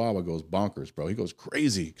prick chihuahua goes bonkers, bro. He goes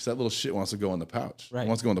crazy because that little shit wants to go in the pouch. Right. He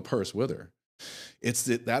wants to go in the purse with her. It's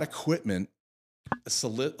that equipment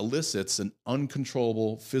elicits an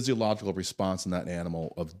uncontrollable physiological response in that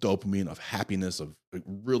animal of dopamine, of happiness, of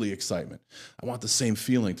really excitement. I want the same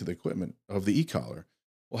feeling to the equipment of the e-collar.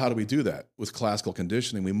 Well, how do we do that? With classical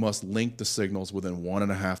conditioning, we must link the signals within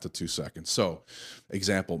 1.5 to 2 seconds. So,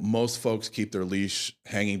 example, most folks keep their leash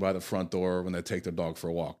hanging by the front door when they take their dog for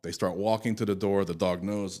a walk. They start walking to the door. The dog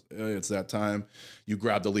knows it's that time. You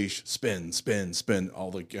grab the leash, spin, spin, spin.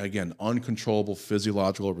 Again, uncontrollable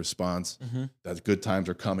physiological response that good times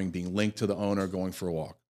are coming, being linked to the owner, going for a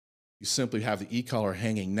walk. You simply have the e-collar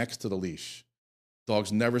hanging next to the leash.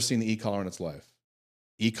 Dog's never seen the e-collar in its life.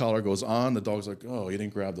 E-collar goes on, the dog's like, oh, you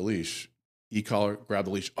didn't grab the leash. E-collar, grab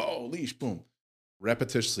the leash. Oh, leash, boom.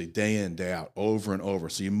 Repetitiously, day in, day out, over and over.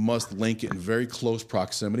 So you must link it in very close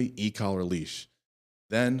proximity, e-collar, leash.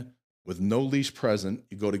 Then, with no leash present,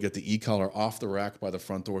 you go to get the e-collar off the rack by the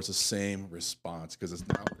front door. It's the same response because it's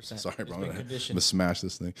now, sorry, bro, I'm going to smash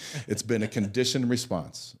this thing. It's been a conditioned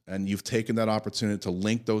response, and you've taken that opportunity to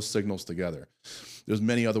link those signals together. There's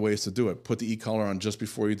many other ways to do it. Put the e-collar on just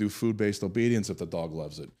before you do food-based obedience if the dog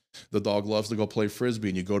loves it. The dog loves to go play Frisbee,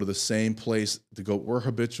 and you go to the same place to go. We're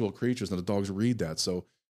habitual creatures, and the dogs read that. So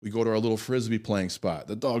we go to our little Frisbee playing spot.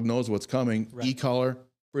 The dog knows what's coming. Right. E-collar,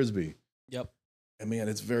 Frisbee. Yep. And man,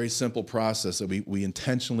 it's a very simple process that we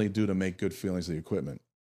intentionally do to make good feelings of the equipment,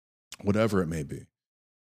 whatever it may be.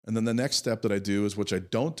 And then the next step that I do is, which I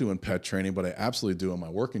don't do in pet training, but I absolutely do in my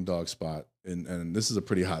working dog spot. And this is a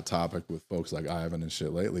pretty hot topic with folks like Ivan and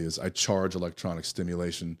shit lately, is I charge electronic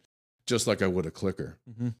stimulation just like I would a clicker.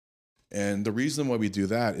 Mm-hmm. And the reason why we do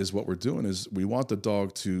that is what we're doing is we want the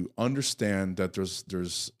dog to understand that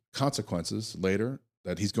there's consequences later,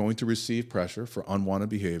 that he's going to receive pressure for unwanted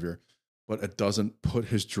behavior, but it doesn't put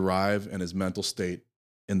his drive and his mental state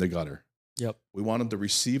in the gutter. Yep. We want him to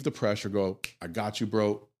receive the pressure, go, I got you,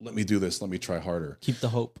 bro. Let me do this. Let me try harder. Keep the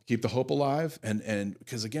hope. Keep the hope alive. And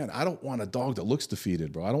because again, I don't want a dog that looks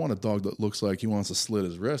defeated, bro. I don't want a dog that looks like he wants to slit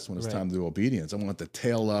his wrist when it's time to do obedience. I want the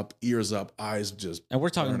tail up, ears up, eyes just. And we're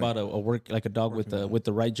talking about a dog with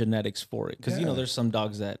the right genetics for it. Because, there's some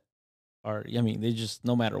dogs that are, they just,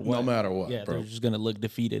 no matter what. bro. They're just going to look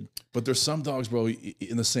defeated. But there's some dogs, bro,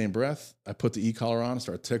 in the same breath, I put the e-collar on and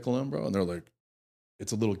start tickling them, bro. And they're like,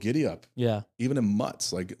 it's a little giddy up. Yeah. Even in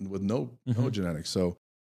mutts, like with no genetics. So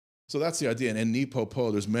that's the idea. And in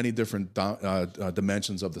NePoPo, there's many different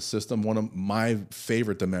dimensions of the system. One of my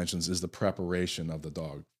favorite dimensions is the preparation of the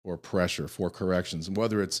dog for pressure, for corrections. And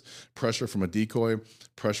whether it's pressure from a decoy,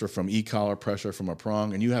 pressure from e-collar, pressure from a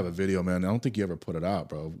prong. And you have a video, man. I don't think you ever put it out,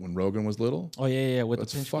 bro. When Rogan was little. Oh, yeah. With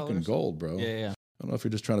that's the pinch fucking collars? Gold, bro. Yeah. I don't know if you're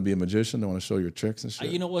just trying to be a magician. Don't want to show your tricks and shit.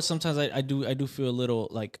 You know what? Sometimes I do feel a little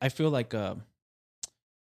like, I feel like,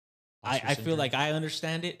 I feel like I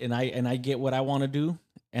understand it and I get what I want to do.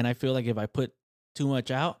 And I feel like if I put too much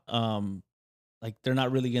out, like they're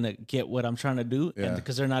not really going to get what I'm trying to do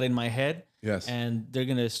because they're not in my head. Yes. And they're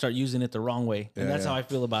going to start using it the wrong way. And that's how I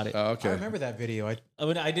feel about it. Okay. I remember that video.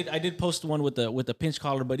 I did post one with the pinch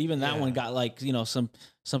collar, but even that one got like,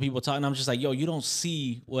 some people talking. I'm just like, yo, you don't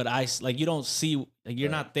see what you don't see, like you're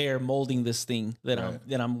not there molding this thing that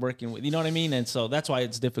I'm working with. You know what I mean? And so that's why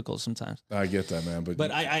it's difficult sometimes. I get that, man.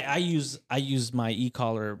 But I use my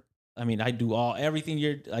e-collar. I mean, I do everything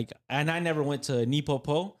you're like, and I never went to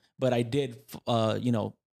NePoPo, but I did,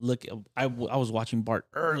 look, I was watching Bart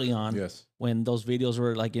early on when those videos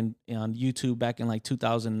were like on YouTube back in like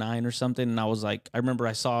 2009 or something. And I was like, I remember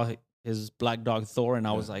I saw his black dog Thor and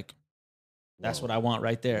I was like, that's what I want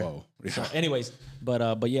right there. Whoa. Yeah. So anyways,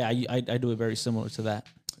 but yeah, I do it very similar to that.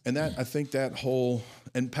 And I think that whole,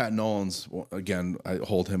 and Pat Nolan's, again, I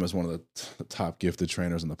hold him as one of the top gifted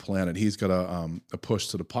trainers on the planet. He's got a push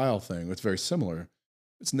to the pile thing. It's very similar.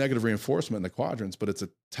 It's negative reinforcement in the quadrants, but it's a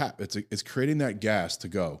tap. It's creating that gas to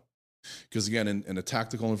go. Because again, in a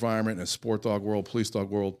tactical environment, in a sport dog world, police dog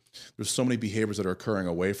world, there's so many behaviors that are occurring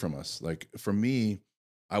away from us. Like for me,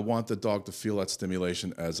 I want the dog to feel that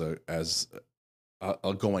stimulation as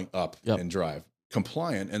a going up in drive,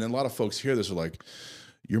 compliant. And then a lot of folks hear this are like,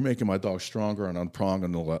 you're making my dog stronger and on prong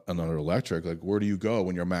and another electric. Like, where do you go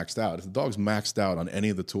when you're maxed out? If the dog's maxed out on any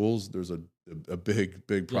of the tools, there's a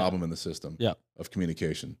big problem in the system of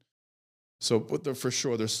communication. So, but for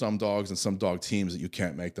sure, there's some dogs and some dog teams that you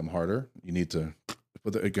can't make them harder. You need to,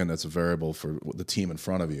 but again, that's a variable for the team in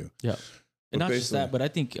front of you. Yeah, and not just that, but I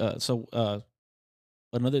think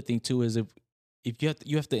another thing too is if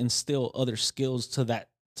you have to instill other skills to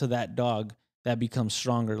that dog that becomes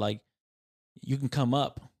stronger. Like, you can come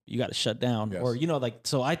up, you got to shut down, or like.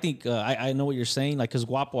 So I think I know what you're saying. Like, because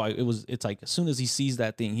Guapo, it's like as soon as he sees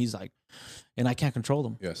that thing, he's like, and I can't control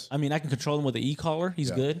him. Yes, I mean I can control him with the e-collar.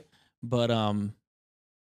 He's good, but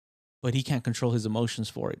he can't control his emotions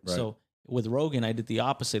for it. Right. So with Rogan, I did the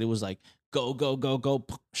opposite. It was like go,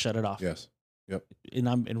 shut it off. Yes, yep. And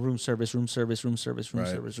I'm in room service.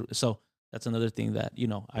 So that's another thing that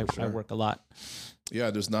I work a lot.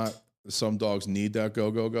 Yeah, there's not. Some dogs need that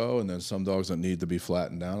go, and then some dogs that need to be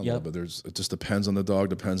flattened down a little bit. It just depends on the dog,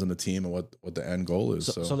 depends on the team, and what the end goal is.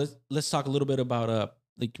 So let's talk a little bit about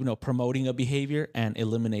promoting a behavior and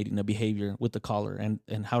eliminating a behavior with the collar,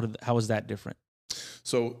 and how is that different?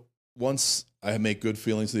 So once I make good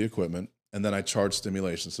feelings to the equipment, and then I charge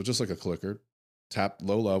stimulation. So just like a clicker, tap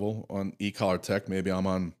low level on e-collar tech. Maybe I'm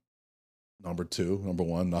on number 2, number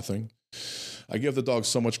 1, nothing. I give the dog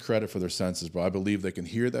so much credit for their senses, bro. I believe they can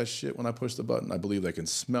hear that shit when I push the button. I believe they can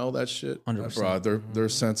smell that shit. 100%. Bro, their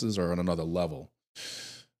senses are on another level.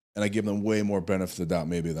 And I give them way more benefit of the doubt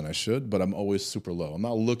maybe than I should, but I'm always super low. I'm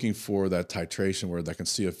not looking for that titration where they can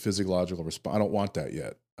see a physiological response. I don't want that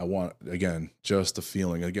yet. I want, again, just the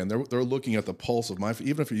feeling. Again, they're looking at the pulse of my,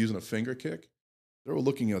 even if you're using a finger kick, they're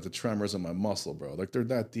looking at the tremors in my muscle, bro. Like they're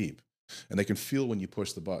that deep. And they can feel when you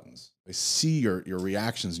push the buttons. They see your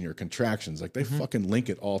reactions and your contractions. Like they fucking link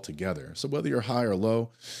it all together. So whether you're high or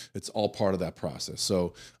low, it's all part of that process.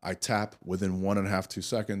 So I tap within 1.5, 2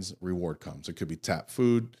 seconds, reward comes. It could be tap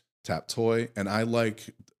food, tap toy. And I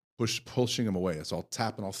like pushing them away. So I'll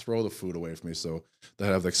tap and I'll throw the food away from me. So they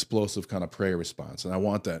have the explosive kind of prey response. And I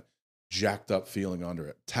want that jacked up feeling under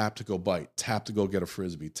it. Tap to go bite, tap to go get a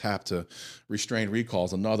Frisbee, tap to restrain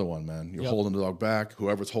recalls. Another one, man. You're holding the dog back.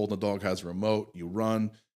 Whoever's holding the dog has a remote. You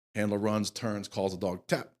run, handler runs, turns, calls the dog,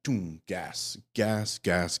 tap, boom, gas, gas,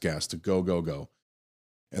 gas, gas to go, go, go.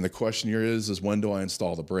 And the question here is when do I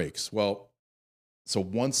install the brakes? Well, so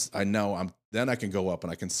once I know then I can go up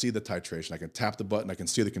and I can see the titration. I can tap the button. I can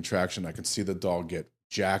see the contraction. I can see the dog get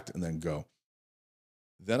jacked and then go.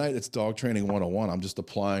 Then it's dog training 101. I'm just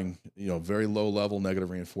applying, very low level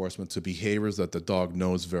negative reinforcement to behaviors that the dog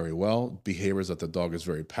knows very well, behaviors that the dog is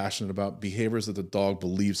very passionate about, behaviors that the dog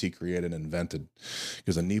believes he created and invented.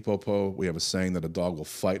 Because in NePoPo, we have a saying that a dog will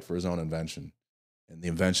fight for his own invention. And the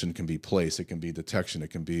invention can be place, it can be detection,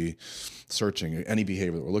 it can be searching, any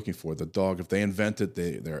behavior that we're looking for. The dog, if they invent it,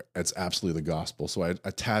 it's absolutely the gospel. So I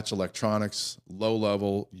attach electronics, low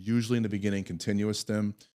level, usually in the beginning, continuous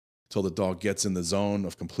stim, till the dog gets in the zone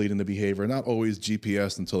of completing the behavior. Not always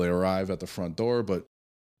GPS until they arrive at the front door, but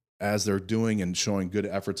as they're doing and showing good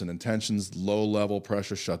efforts and intentions, low level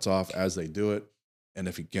pressure shuts off as they do it. And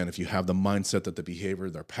if you have the mindset that the behavior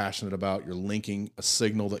they're passionate about, you're linking a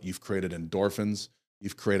signal that you've created endorphins,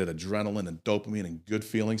 you've created adrenaline and dopamine and good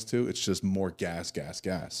feelings too. It's just more gas, gas,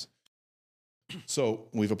 gas. So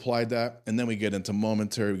we've applied that, and then we get into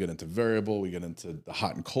momentary, we get into variable, we get into the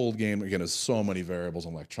hot and cold game. Again, there's so many variables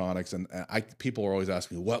in electronics, and people are always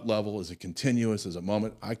asking me, what level? Is it continuous? Is it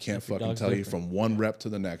moment? I can't fucking tell you from one rep to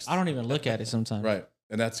the next. I don't even look at it sometimes. Right,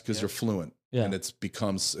 and that's because you're fluent, and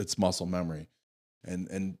it's muscle memory.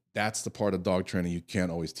 And that's the part of dog training you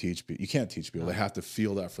can't always teach. You can't teach people. They have to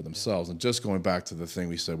feel that for themselves. And just going back to the thing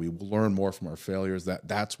we said, we learn more from our failures.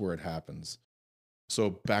 That's where it happens.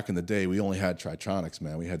 So back in the day, we only had Tritronics,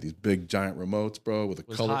 man. We had these big giant remotes, bro, with a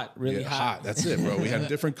color. Hot, really hot. That's it, bro. We had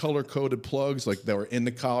different color coded plugs, like that were in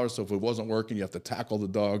the collar. So if it wasn't working, you have to tackle the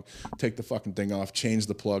dog, take the fucking thing off, change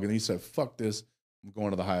the plug. And he said, fuck this. I'm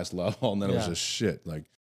going to the highest level. And then it was just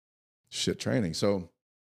shit training. So,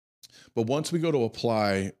 but once we go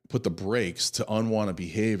to put the brakes to unwanted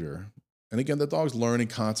behavior, and again, the dog's learning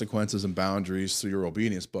consequences and boundaries through your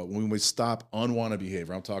obedience. But when we stop unwanted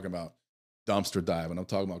behavior, I'm talking about dumpster diving, I'm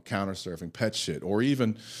talking about counter surfing, pet shit, or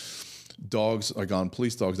even dogs, like on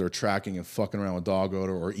police dogs that are tracking and fucking around with dog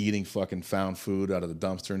odor or eating fucking found food out of the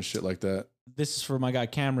dumpster and shit like that. This is for my guy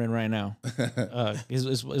Cameron right now.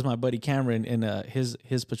 Is my buddy Cameron, and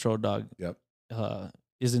his patrol dog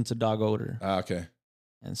is into dog odor. Okay.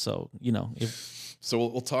 And so, so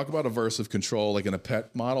we'll talk about aversive control, like in a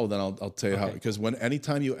pet model. Then I'll tell you how, because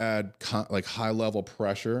anytime you add like high level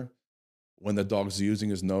pressure, when the dog's using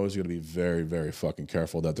his nose, you're going to be very, very fucking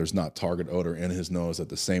careful that there's not target odor in his nose at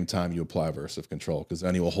the same time you apply aversive control, because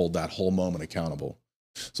then he will hold that whole moment accountable.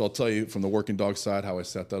 So I'll tell you from the working dog side how I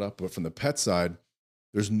set that up. But from the pet side,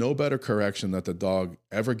 there's no better correction that the dog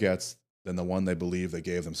ever gets than the one they believe they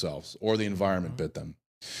gave themselves or the environment bit them.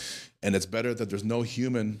 And it's better that there's no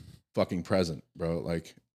human fucking present, bro.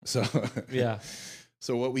 Like, so yeah.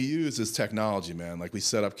 So what we use is technology, man. Like we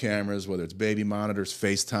set up cameras, whether it's baby monitors,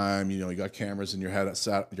 FaceTime, you got cameras in your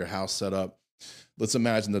house set up. Let's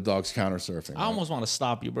imagine the dog's counter surfing. I almost want to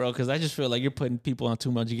stop you, bro, because I just feel like you're putting people on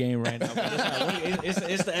too much game right now.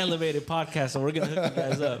 It's the elevated podcast, so we're gonna hook you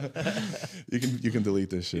guys up. You can delete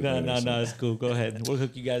this shit. No, it's cool. Go ahead. We'll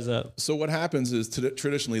hook you guys up. So what happens is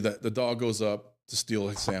traditionally that the dog goes up to steal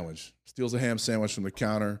a sandwich, steals a ham sandwich from the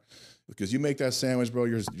counter. Because you make that sandwich, bro,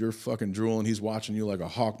 you're fucking drooling. He's watching you like a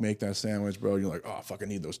hawk make that sandwich, bro. You're like, oh, fuck, I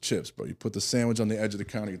need those chips, bro. You put the sandwich on the edge of the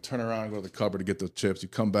counter. You turn around, go to the cupboard to get those chips. You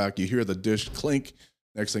come back, you hear the dish clink.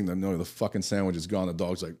 Next thing you know, the fucking sandwich is gone. The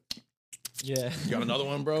dog's like, yeah. You got another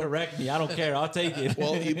one, bro? Correct me. I don't care. I'll take it.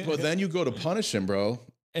 Well, but then you go to punish him, bro.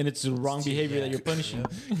 And it's the wrong behavior that you're punishing.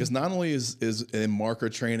 Because not only is in marker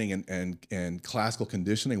training and classical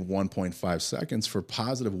conditioning 1.5 seconds for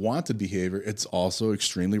positive wanted behavior, it's also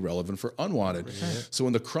extremely relevant for unwanted. Yeah. So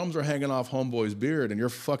when the crumbs are hanging off homeboy's beard and you're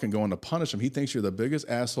fucking going to punish him, he thinks you're the biggest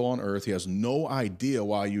asshole on earth. He has no idea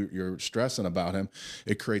why you're stressing about him.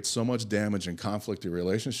 It creates so much damage and conflict in your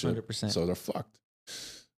relationship. 100%. So they're fucked.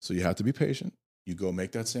 So you have to be patient. You go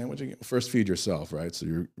make that sandwich again. First, feed yourself, right? So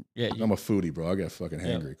I'm a foodie, bro. I get fucking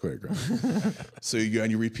hangry quick, right? So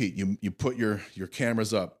you repeat. You put your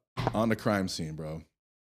cameras up on the crime scene, bro.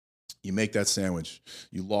 You make that sandwich.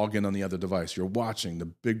 You log in on the other device. You're watching. The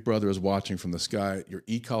big brother is watching from the sky. Your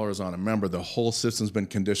e-collar is on. Remember, the whole system's been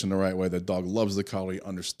conditioned the right way. The dog loves the collar. He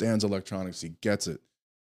understands electronics. He gets it.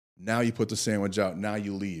 Now you put the sandwich out. Now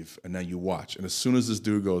you leave, and then you watch. And as soon as this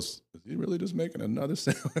dude goes, is he really just making another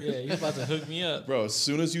sandwich? Yeah, he's about to hook me up. Bro, as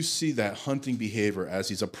soon as you see that hunting behavior as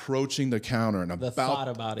he's approaching the counter and the thought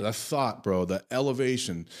about it. The thought, bro, the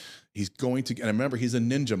elevation, he's going to, and remember, he's in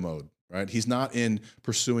ninja mode, right? He's not in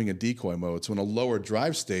pursuing a decoy mode. So in a lower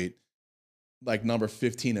drive state, like number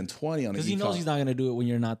 15 and 20 on, because he knows he's not gonna do it when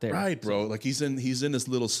you're not there, right, bro? Like he's in this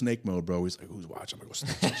little snake mode, bro. He's like, who's watching? I'm gonna go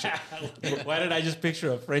snatch shit. Why did I just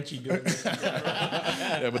picture a Frenchie doing this?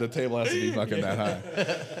 Yeah, but the table has to be fucking that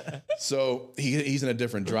high. So he's in a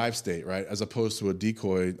different drive state, right? As opposed to a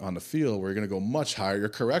decoy on the field, where you're gonna go much higher. Your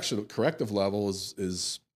corrective level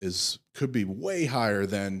is could be way higher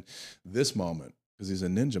than this moment, because he's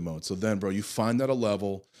in ninja mode. So then, bro, you find that a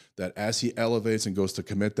level that as he elevates and goes to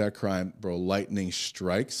commit that crime, bro, lightning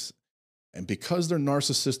strikes. And because they're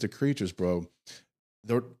narcissistic creatures, bro,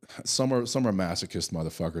 some are masochist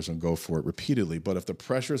motherfuckers and go for it repeatedly. But if the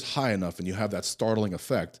pressure is high enough and you have that startling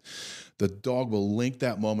effect, the dog will link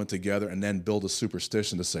that moment together and then build a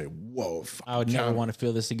superstition to say, whoa, I would never want to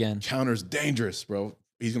feel this again. Counter's dangerous, bro.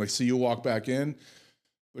 He's going to see you walk back in.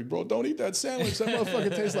 Like, bro, don't eat that sandwich. That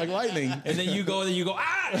motherfucker tastes like lightning. And then you go,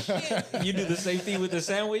 ah, shit. You do the same thing with the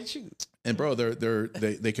sandwich. And bro,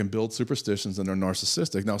 they can build superstitions and they're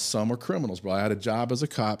narcissistic. Now, some are criminals, bro. I had a job as a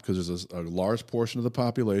cop because there's a large portion of the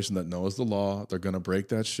population that knows the law. They're going to break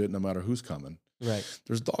that shit no matter who's coming. Right.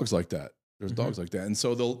 There's dogs like that. There's dogs like that. And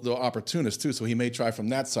so they'll opportunists too. So he may try from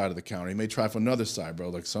that side of the counter. He may try from another side, bro.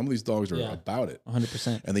 Like some of these dogs are about it.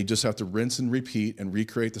 100%. And they just have to rinse and repeat and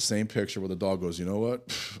recreate the same picture where the dog goes, you know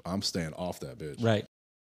what? I'm staying off that bitch. Right.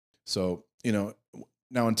 So,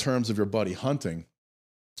 now in terms of your buddy hunting,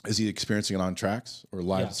 is he experiencing it on tracks or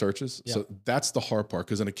live searches? Yeah. So that's the hard part.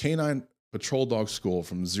 Because in a canine patrol dog school,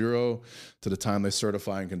 from zero to the time they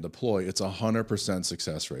certify and can deploy, it's 100%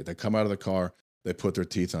 success rate. They come out of the car, they put their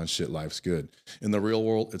teeth on shit, life's good. In the real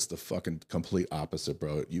world, it's the fucking complete opposite,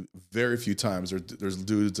 bro. Very few times there's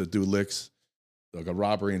dudes that do licks, like a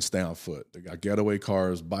robbery and stay on foot. They got getaway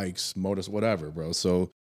cars, bikes, motors, whatever, bro. So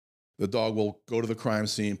the dog will go to the crime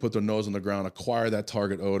scene, put their nose on the ground, acquire that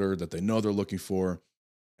target odor that they know they're looking for,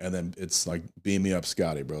 and then it's like, beam me up,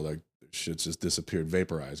 Scotty, bro. Like, shit's just disappeared,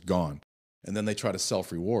 vaporized, gone. And then they try to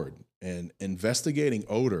self-reward. And investigating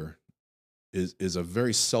odor is a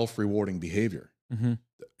very self-rewarding behavior. Mm-hmm.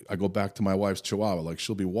 I go back to my wife's Chihuahua. Like,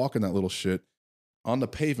 she'll be walking that little shit on the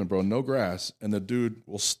pavement, bro, no grass, and the dude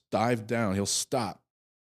will dive down. He'll stop,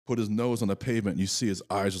 put his nose on the pavement, and you see his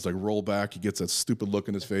eyes just like roll back. He gets that stupid look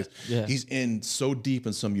in his face. Yeah. He's in so deep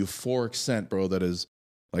in some euphoric scent, bro, that is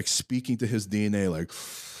like speaking to his DNA, like,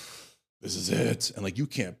 this is it. And like, you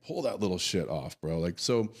can't pull that little shit off, bro. Like,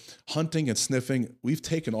 so hunting and sniffing, we've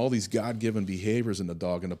taken all these God-given behaviors in the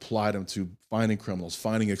dog and applied them to finding criminals,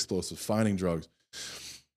 finding explosives, finding drugs,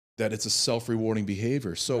 that it's a self-rewarding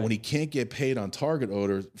behavior. So when he can't get paid on target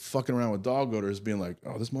odor, fucking around with dog odor is being like,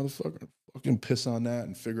 oh, this motherfucker, fucking piss on that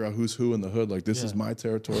and figure out who's who in the hood. Like, this is my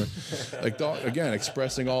territory. Like, dog, again,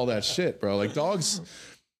 expressing all that shit, bro. Like, dogs...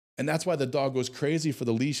 And that's why the dog goes crazy for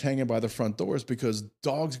the leash hanging by the front doors, because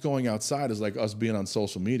dogs going outside is like us being on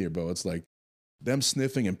social media, bro. It's like them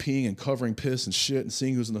sniffing and peeing and covering piss and shit and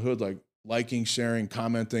seeing who's in the hood, like liking, sharing,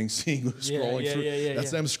 commenting, seeing who's scrolling through.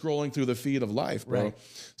 That's them scrolling through the feed of life, bro. Right.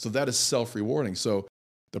 So that is self-rewarding. So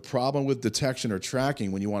the problem with detection or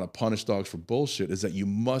tracking when you want to punish dogs for bullshit is that you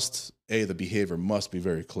must, the behavior must be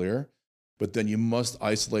very clear, but then you must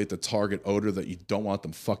isolate the target odor that you don't want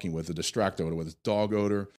them fucking with, the distract odor, whether it's dog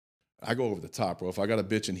odor. I go over the top, bro. If I got a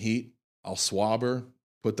bitch in heat, I'll swab her,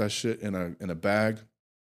 put that shit in a bag,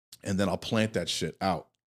 and then I'll plant that shit out.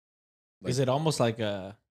 Like, is it almost like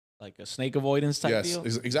a snake avoidance type deal?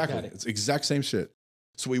 Yes, exactly. It's exact same shit.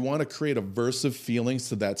 So we want to create aversive feelings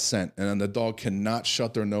to that scent, and then the dog cannot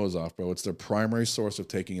shut their nose off, bro. It's their primary source of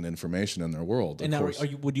taking in information in their world. And now,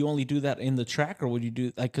 would you only do that in the track, or would you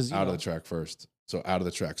do like, because out of the track first? So out of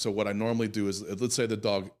the track. So what I normally do is, let's say the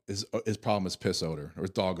dog his problem is piss odor or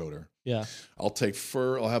dog odor. Yeah. I'll take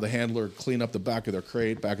fur. I'll have the handler clean up the back of their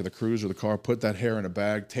crate, back of the cruiser, the car, put that hair in a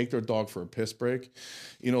bag, take their dog for a piss break.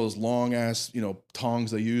 You know, those long ass,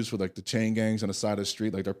 tongs they use for like the chain gangs on the side of the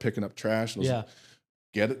street, like they're picking up trash. Those,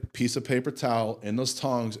 get a piece of paper towel in those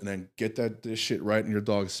tongs and then get this shit right in your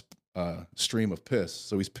dog's stream of piss.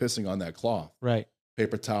 So he's pissing on that cloth. Right.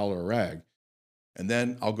 Paper towel or a rag. And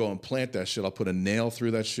then I'll go and plant that shit. I'll put a nail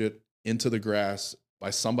through that shit into the grass by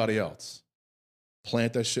somebody else.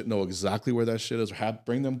 Plant that shit, know exactly where that shit is.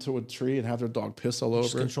 Bring them to a tree and have their dog piss all over.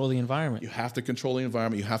 Just control the environment. You have to control the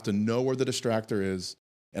environment. You have to know where the distractor is.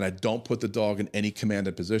 And I don't put the dog in any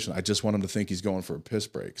commanded position. I just want him to think he's going for a piss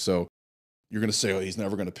break. So you're going to say, oh, he's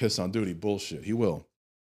never going to piss on duty. Bullshit. He will.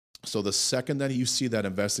 So the second that you see that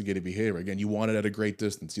investigative behavior, again, you want it at a great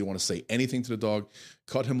distance. You don't want to say anything to the dog,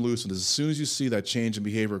 cut him loose. And as soon as you see that change in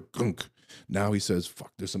behavior, gunk, now he says,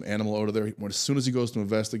 fuck, there's some animal odor there. As soon as he goes to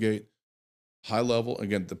investigate, high level,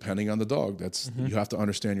 again, depending on the dog, you have to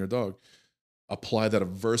understand your dog. Apply that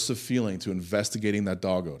aversive feeling to investigating that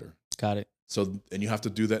dog odor. Got it. So, and you have to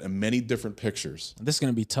do that in many different pictures. This is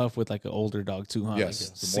going to be tough with like an older dog too, huh?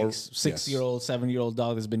 Yes. Like a 6-year-old, 7-year-old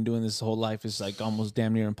dog that's been doing this whole life is like almost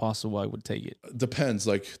damn near impossible. I would take it. Depends.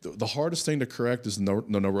 Like the hardest thing to correct is the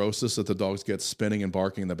neurosis that the dogs get spinning and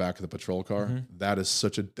barking in the back of the patrol car. That is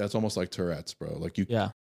that's almost like Tourette's, bro. Like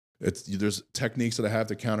there's techniques that I have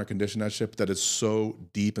to counter condition that shit, but that is so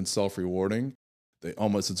deep and self-rewarding.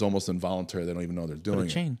 It's almost involuntary. They don't even know they're doing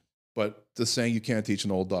it. But the saying you can't teach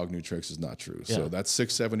an old dog new tricks is not true. Yeah. So that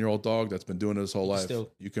 6-7-year-old dog that's been doing it his whole life,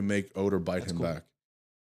 you can make odor bite him back.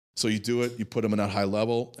 So you do it, you put him in that high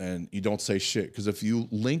level and you don't say shit. Because if you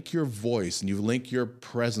link your voice and you link your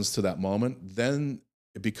presence to that moment, then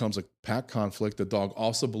it becomes a pack conflict. The dog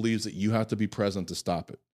also believes that you have to be present to stop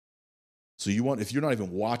it. So if you're not even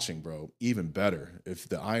watching, bro, even better. If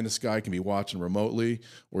the eye in the sky can be watching remotely,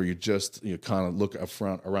 or you just kind of look up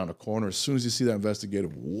front around a corner, as soon as you see that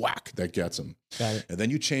investigative, whack, that gets him. Got it. And then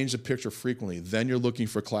you change the picture frequently. Then you're looking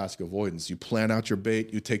for classic avoidance. You plan out your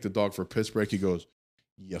bait. You take the dog for a piss break. He goes,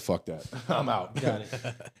 yeah, fuck that. I'm out. Got it.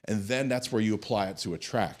 And then that's where you apply it to a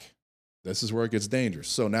track. This is where it gets dangerous.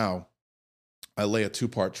 So now I lay a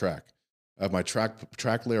 2-part track. I have my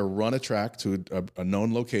track layer run a track to a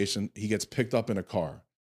known location. He gets picked up in a car,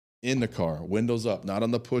 windows up, not on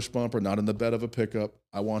the push bumper, not in the bed of a pickup.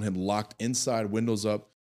 I want him locked inside, windows up.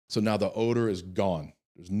 So now the odor is gone.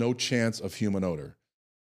 There's no chance of human odor.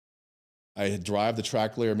 I drive the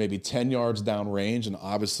track layer maybe 10 yards downrange. And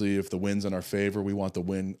obviously if the wind's in our favor, we want the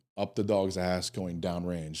wind up the dog's ass going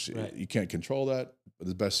downrange. Right. You can't control that, but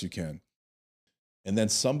as best you can. And then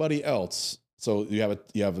somebody else, so you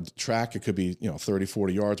have a track, it could be 30,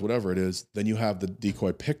 40 yards, whatever it is. Then you have the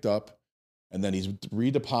decoy picked up, and then he's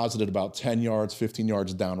redeposited about 10 yards, 15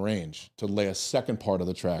 yards downrange to lay a second part of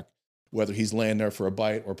the track. Whether he's laying there for a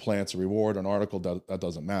bite or plants a reward or an article, that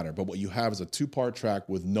doesn't matter. But what you have is a 2-part track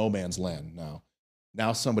with no man's land now.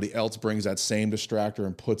 Now somebody else brings that same distractor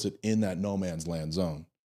and puts it in that no man's land zone.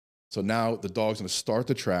 So now the dog's going to start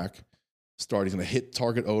the track. He's going to hit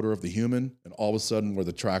target odor of the human, and all of a sudden where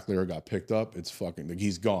the track layer got picked up, it's fucking, like,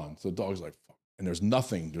 he's gone. So the dog's like, fuck. And there's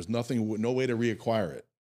nothing, no way to reacquire it.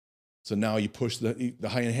 So now you push the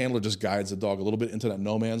handler just guides the dog a little bit into that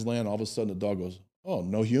no man's land. All of a sudden the dog goes, oh,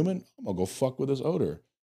 no human? I'm going to go fuck with this odor.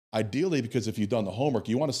 Ideally, because if you've done the homework,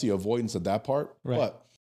 you want to see avoidance of that part, right. But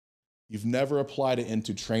you've never applied it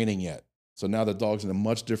into training yet. So now the dog's in a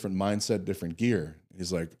much different mindset, different gear.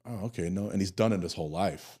 He's like, oh, okay, no. And he's done it his whole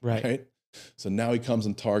life. Right? So now he comes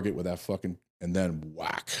in target with that fucking, and then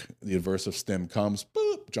whack, the aversive stim comes,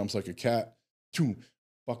 boop, jumps like a cat, choom,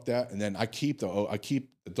 fuck that. And then I keep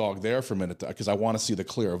the dog there for a minute because I want to see the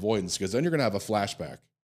clear avoidance, because then you're going to have a flashback.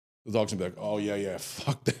 The dog's going to be like, oh, yeah,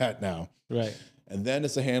 fuck that now. Right. And then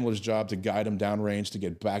it's the handler's job to guide him downrange to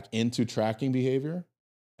get back into tracking behavior.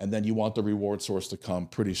 And then you want the reward source to come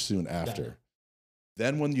pretty soon after.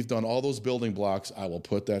 Then when you've done all those building blocks, I will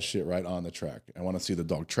put that shit right on the track. I want to see the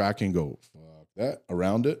dog tracking, go fuck that,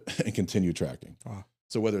 around it, and continue tracking. Wow.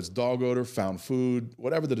 So whether it's dog odor, found food,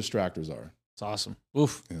 whatever the distractors are. It's awesome.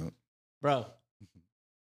 Oof. Yeah. Bro.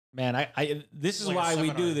 Man, this is like why we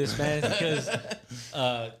do this, man. Because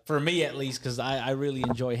for me at least, because I really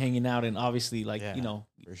enjoy hanging out, and obviously, like, sure.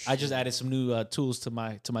 I just added some new tools to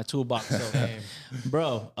my toolbox. So,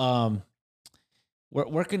 bro,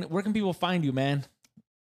 where can people find you, man?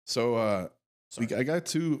 So I got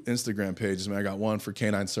 2 Instagram pages, man. I got one for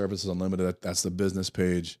Canine Services Unlimited. That's the business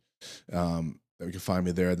page. That you can find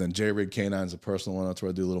me there. Then J-Rig Canine is a personal one. That's where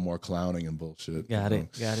I do a little more clowning and bullshit. Got it.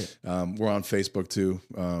 We're on Facebook too.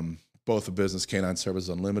 both a business, Canine Service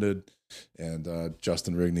Unlimited, and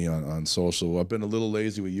Justin Rigney on social. I've been a little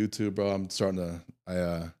lazy with YouTube, bro. I'm starting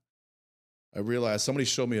to. I realized somebody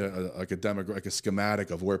showed me a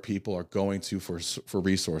schematic of where people are going to for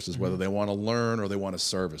resources, whether they want to learn or they want a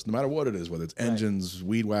service, no matter what it is, whether it's engines,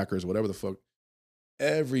 weed whackers, whatever the fuck.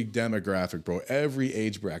 Every demographic, bro, every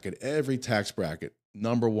age bracket, every tax bracket,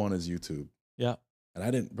 number one is YouTube. Yeah. And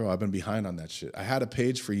I've been behind on that shit. I had a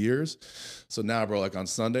page for years. So now, bro, like on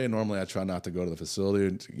Sunday, normally I try not to go to the facility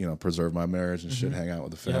and, you know, preserve my marriage and shit, hang out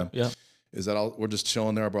with the fam. Yeah. Is that we're just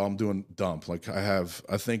chilling there, bro. I'm doing dump. Like I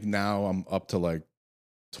think now I'm up to like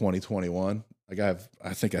 2021. Like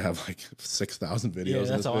I think I have like 6,000 videos. Yeah,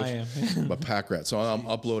 that's how I am. I'm a pack rat. So I'm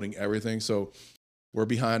uploading everything. So we're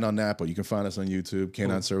behind on that, but you can find us on YouTube,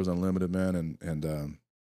 Canine Service Unlimited, man. And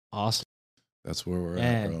awesome. That's where we're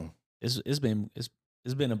at, bro.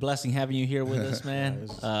 It's been a blessing having you here with us, man.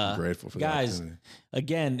 I'm grateful for that. Guys,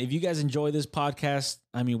 again, if you guys enjoy this podcast,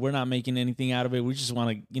 I mean, we're not making anything out of it. We just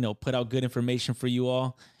want to, you know, put out good information for you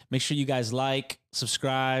all. Make sure you guys like,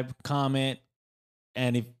 subscribe, comment.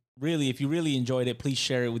 And if you really enjoyed it, please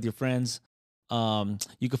share it with your friends.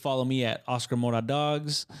 You can follow me at Oscar Mora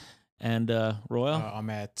Dogs and Royal. I'm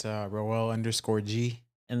at Royal_G.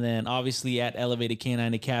 And then obviously at Elevated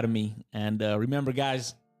Canine Academy. And remember,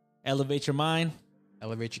 guys, elevate your mind.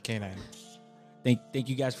 Elevate your canine. Thank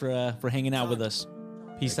you guys for hanging out with us.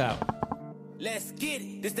 Peace out. Let's get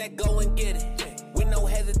it. This that go and get it. With no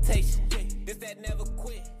hesitation. This that never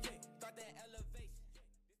quit.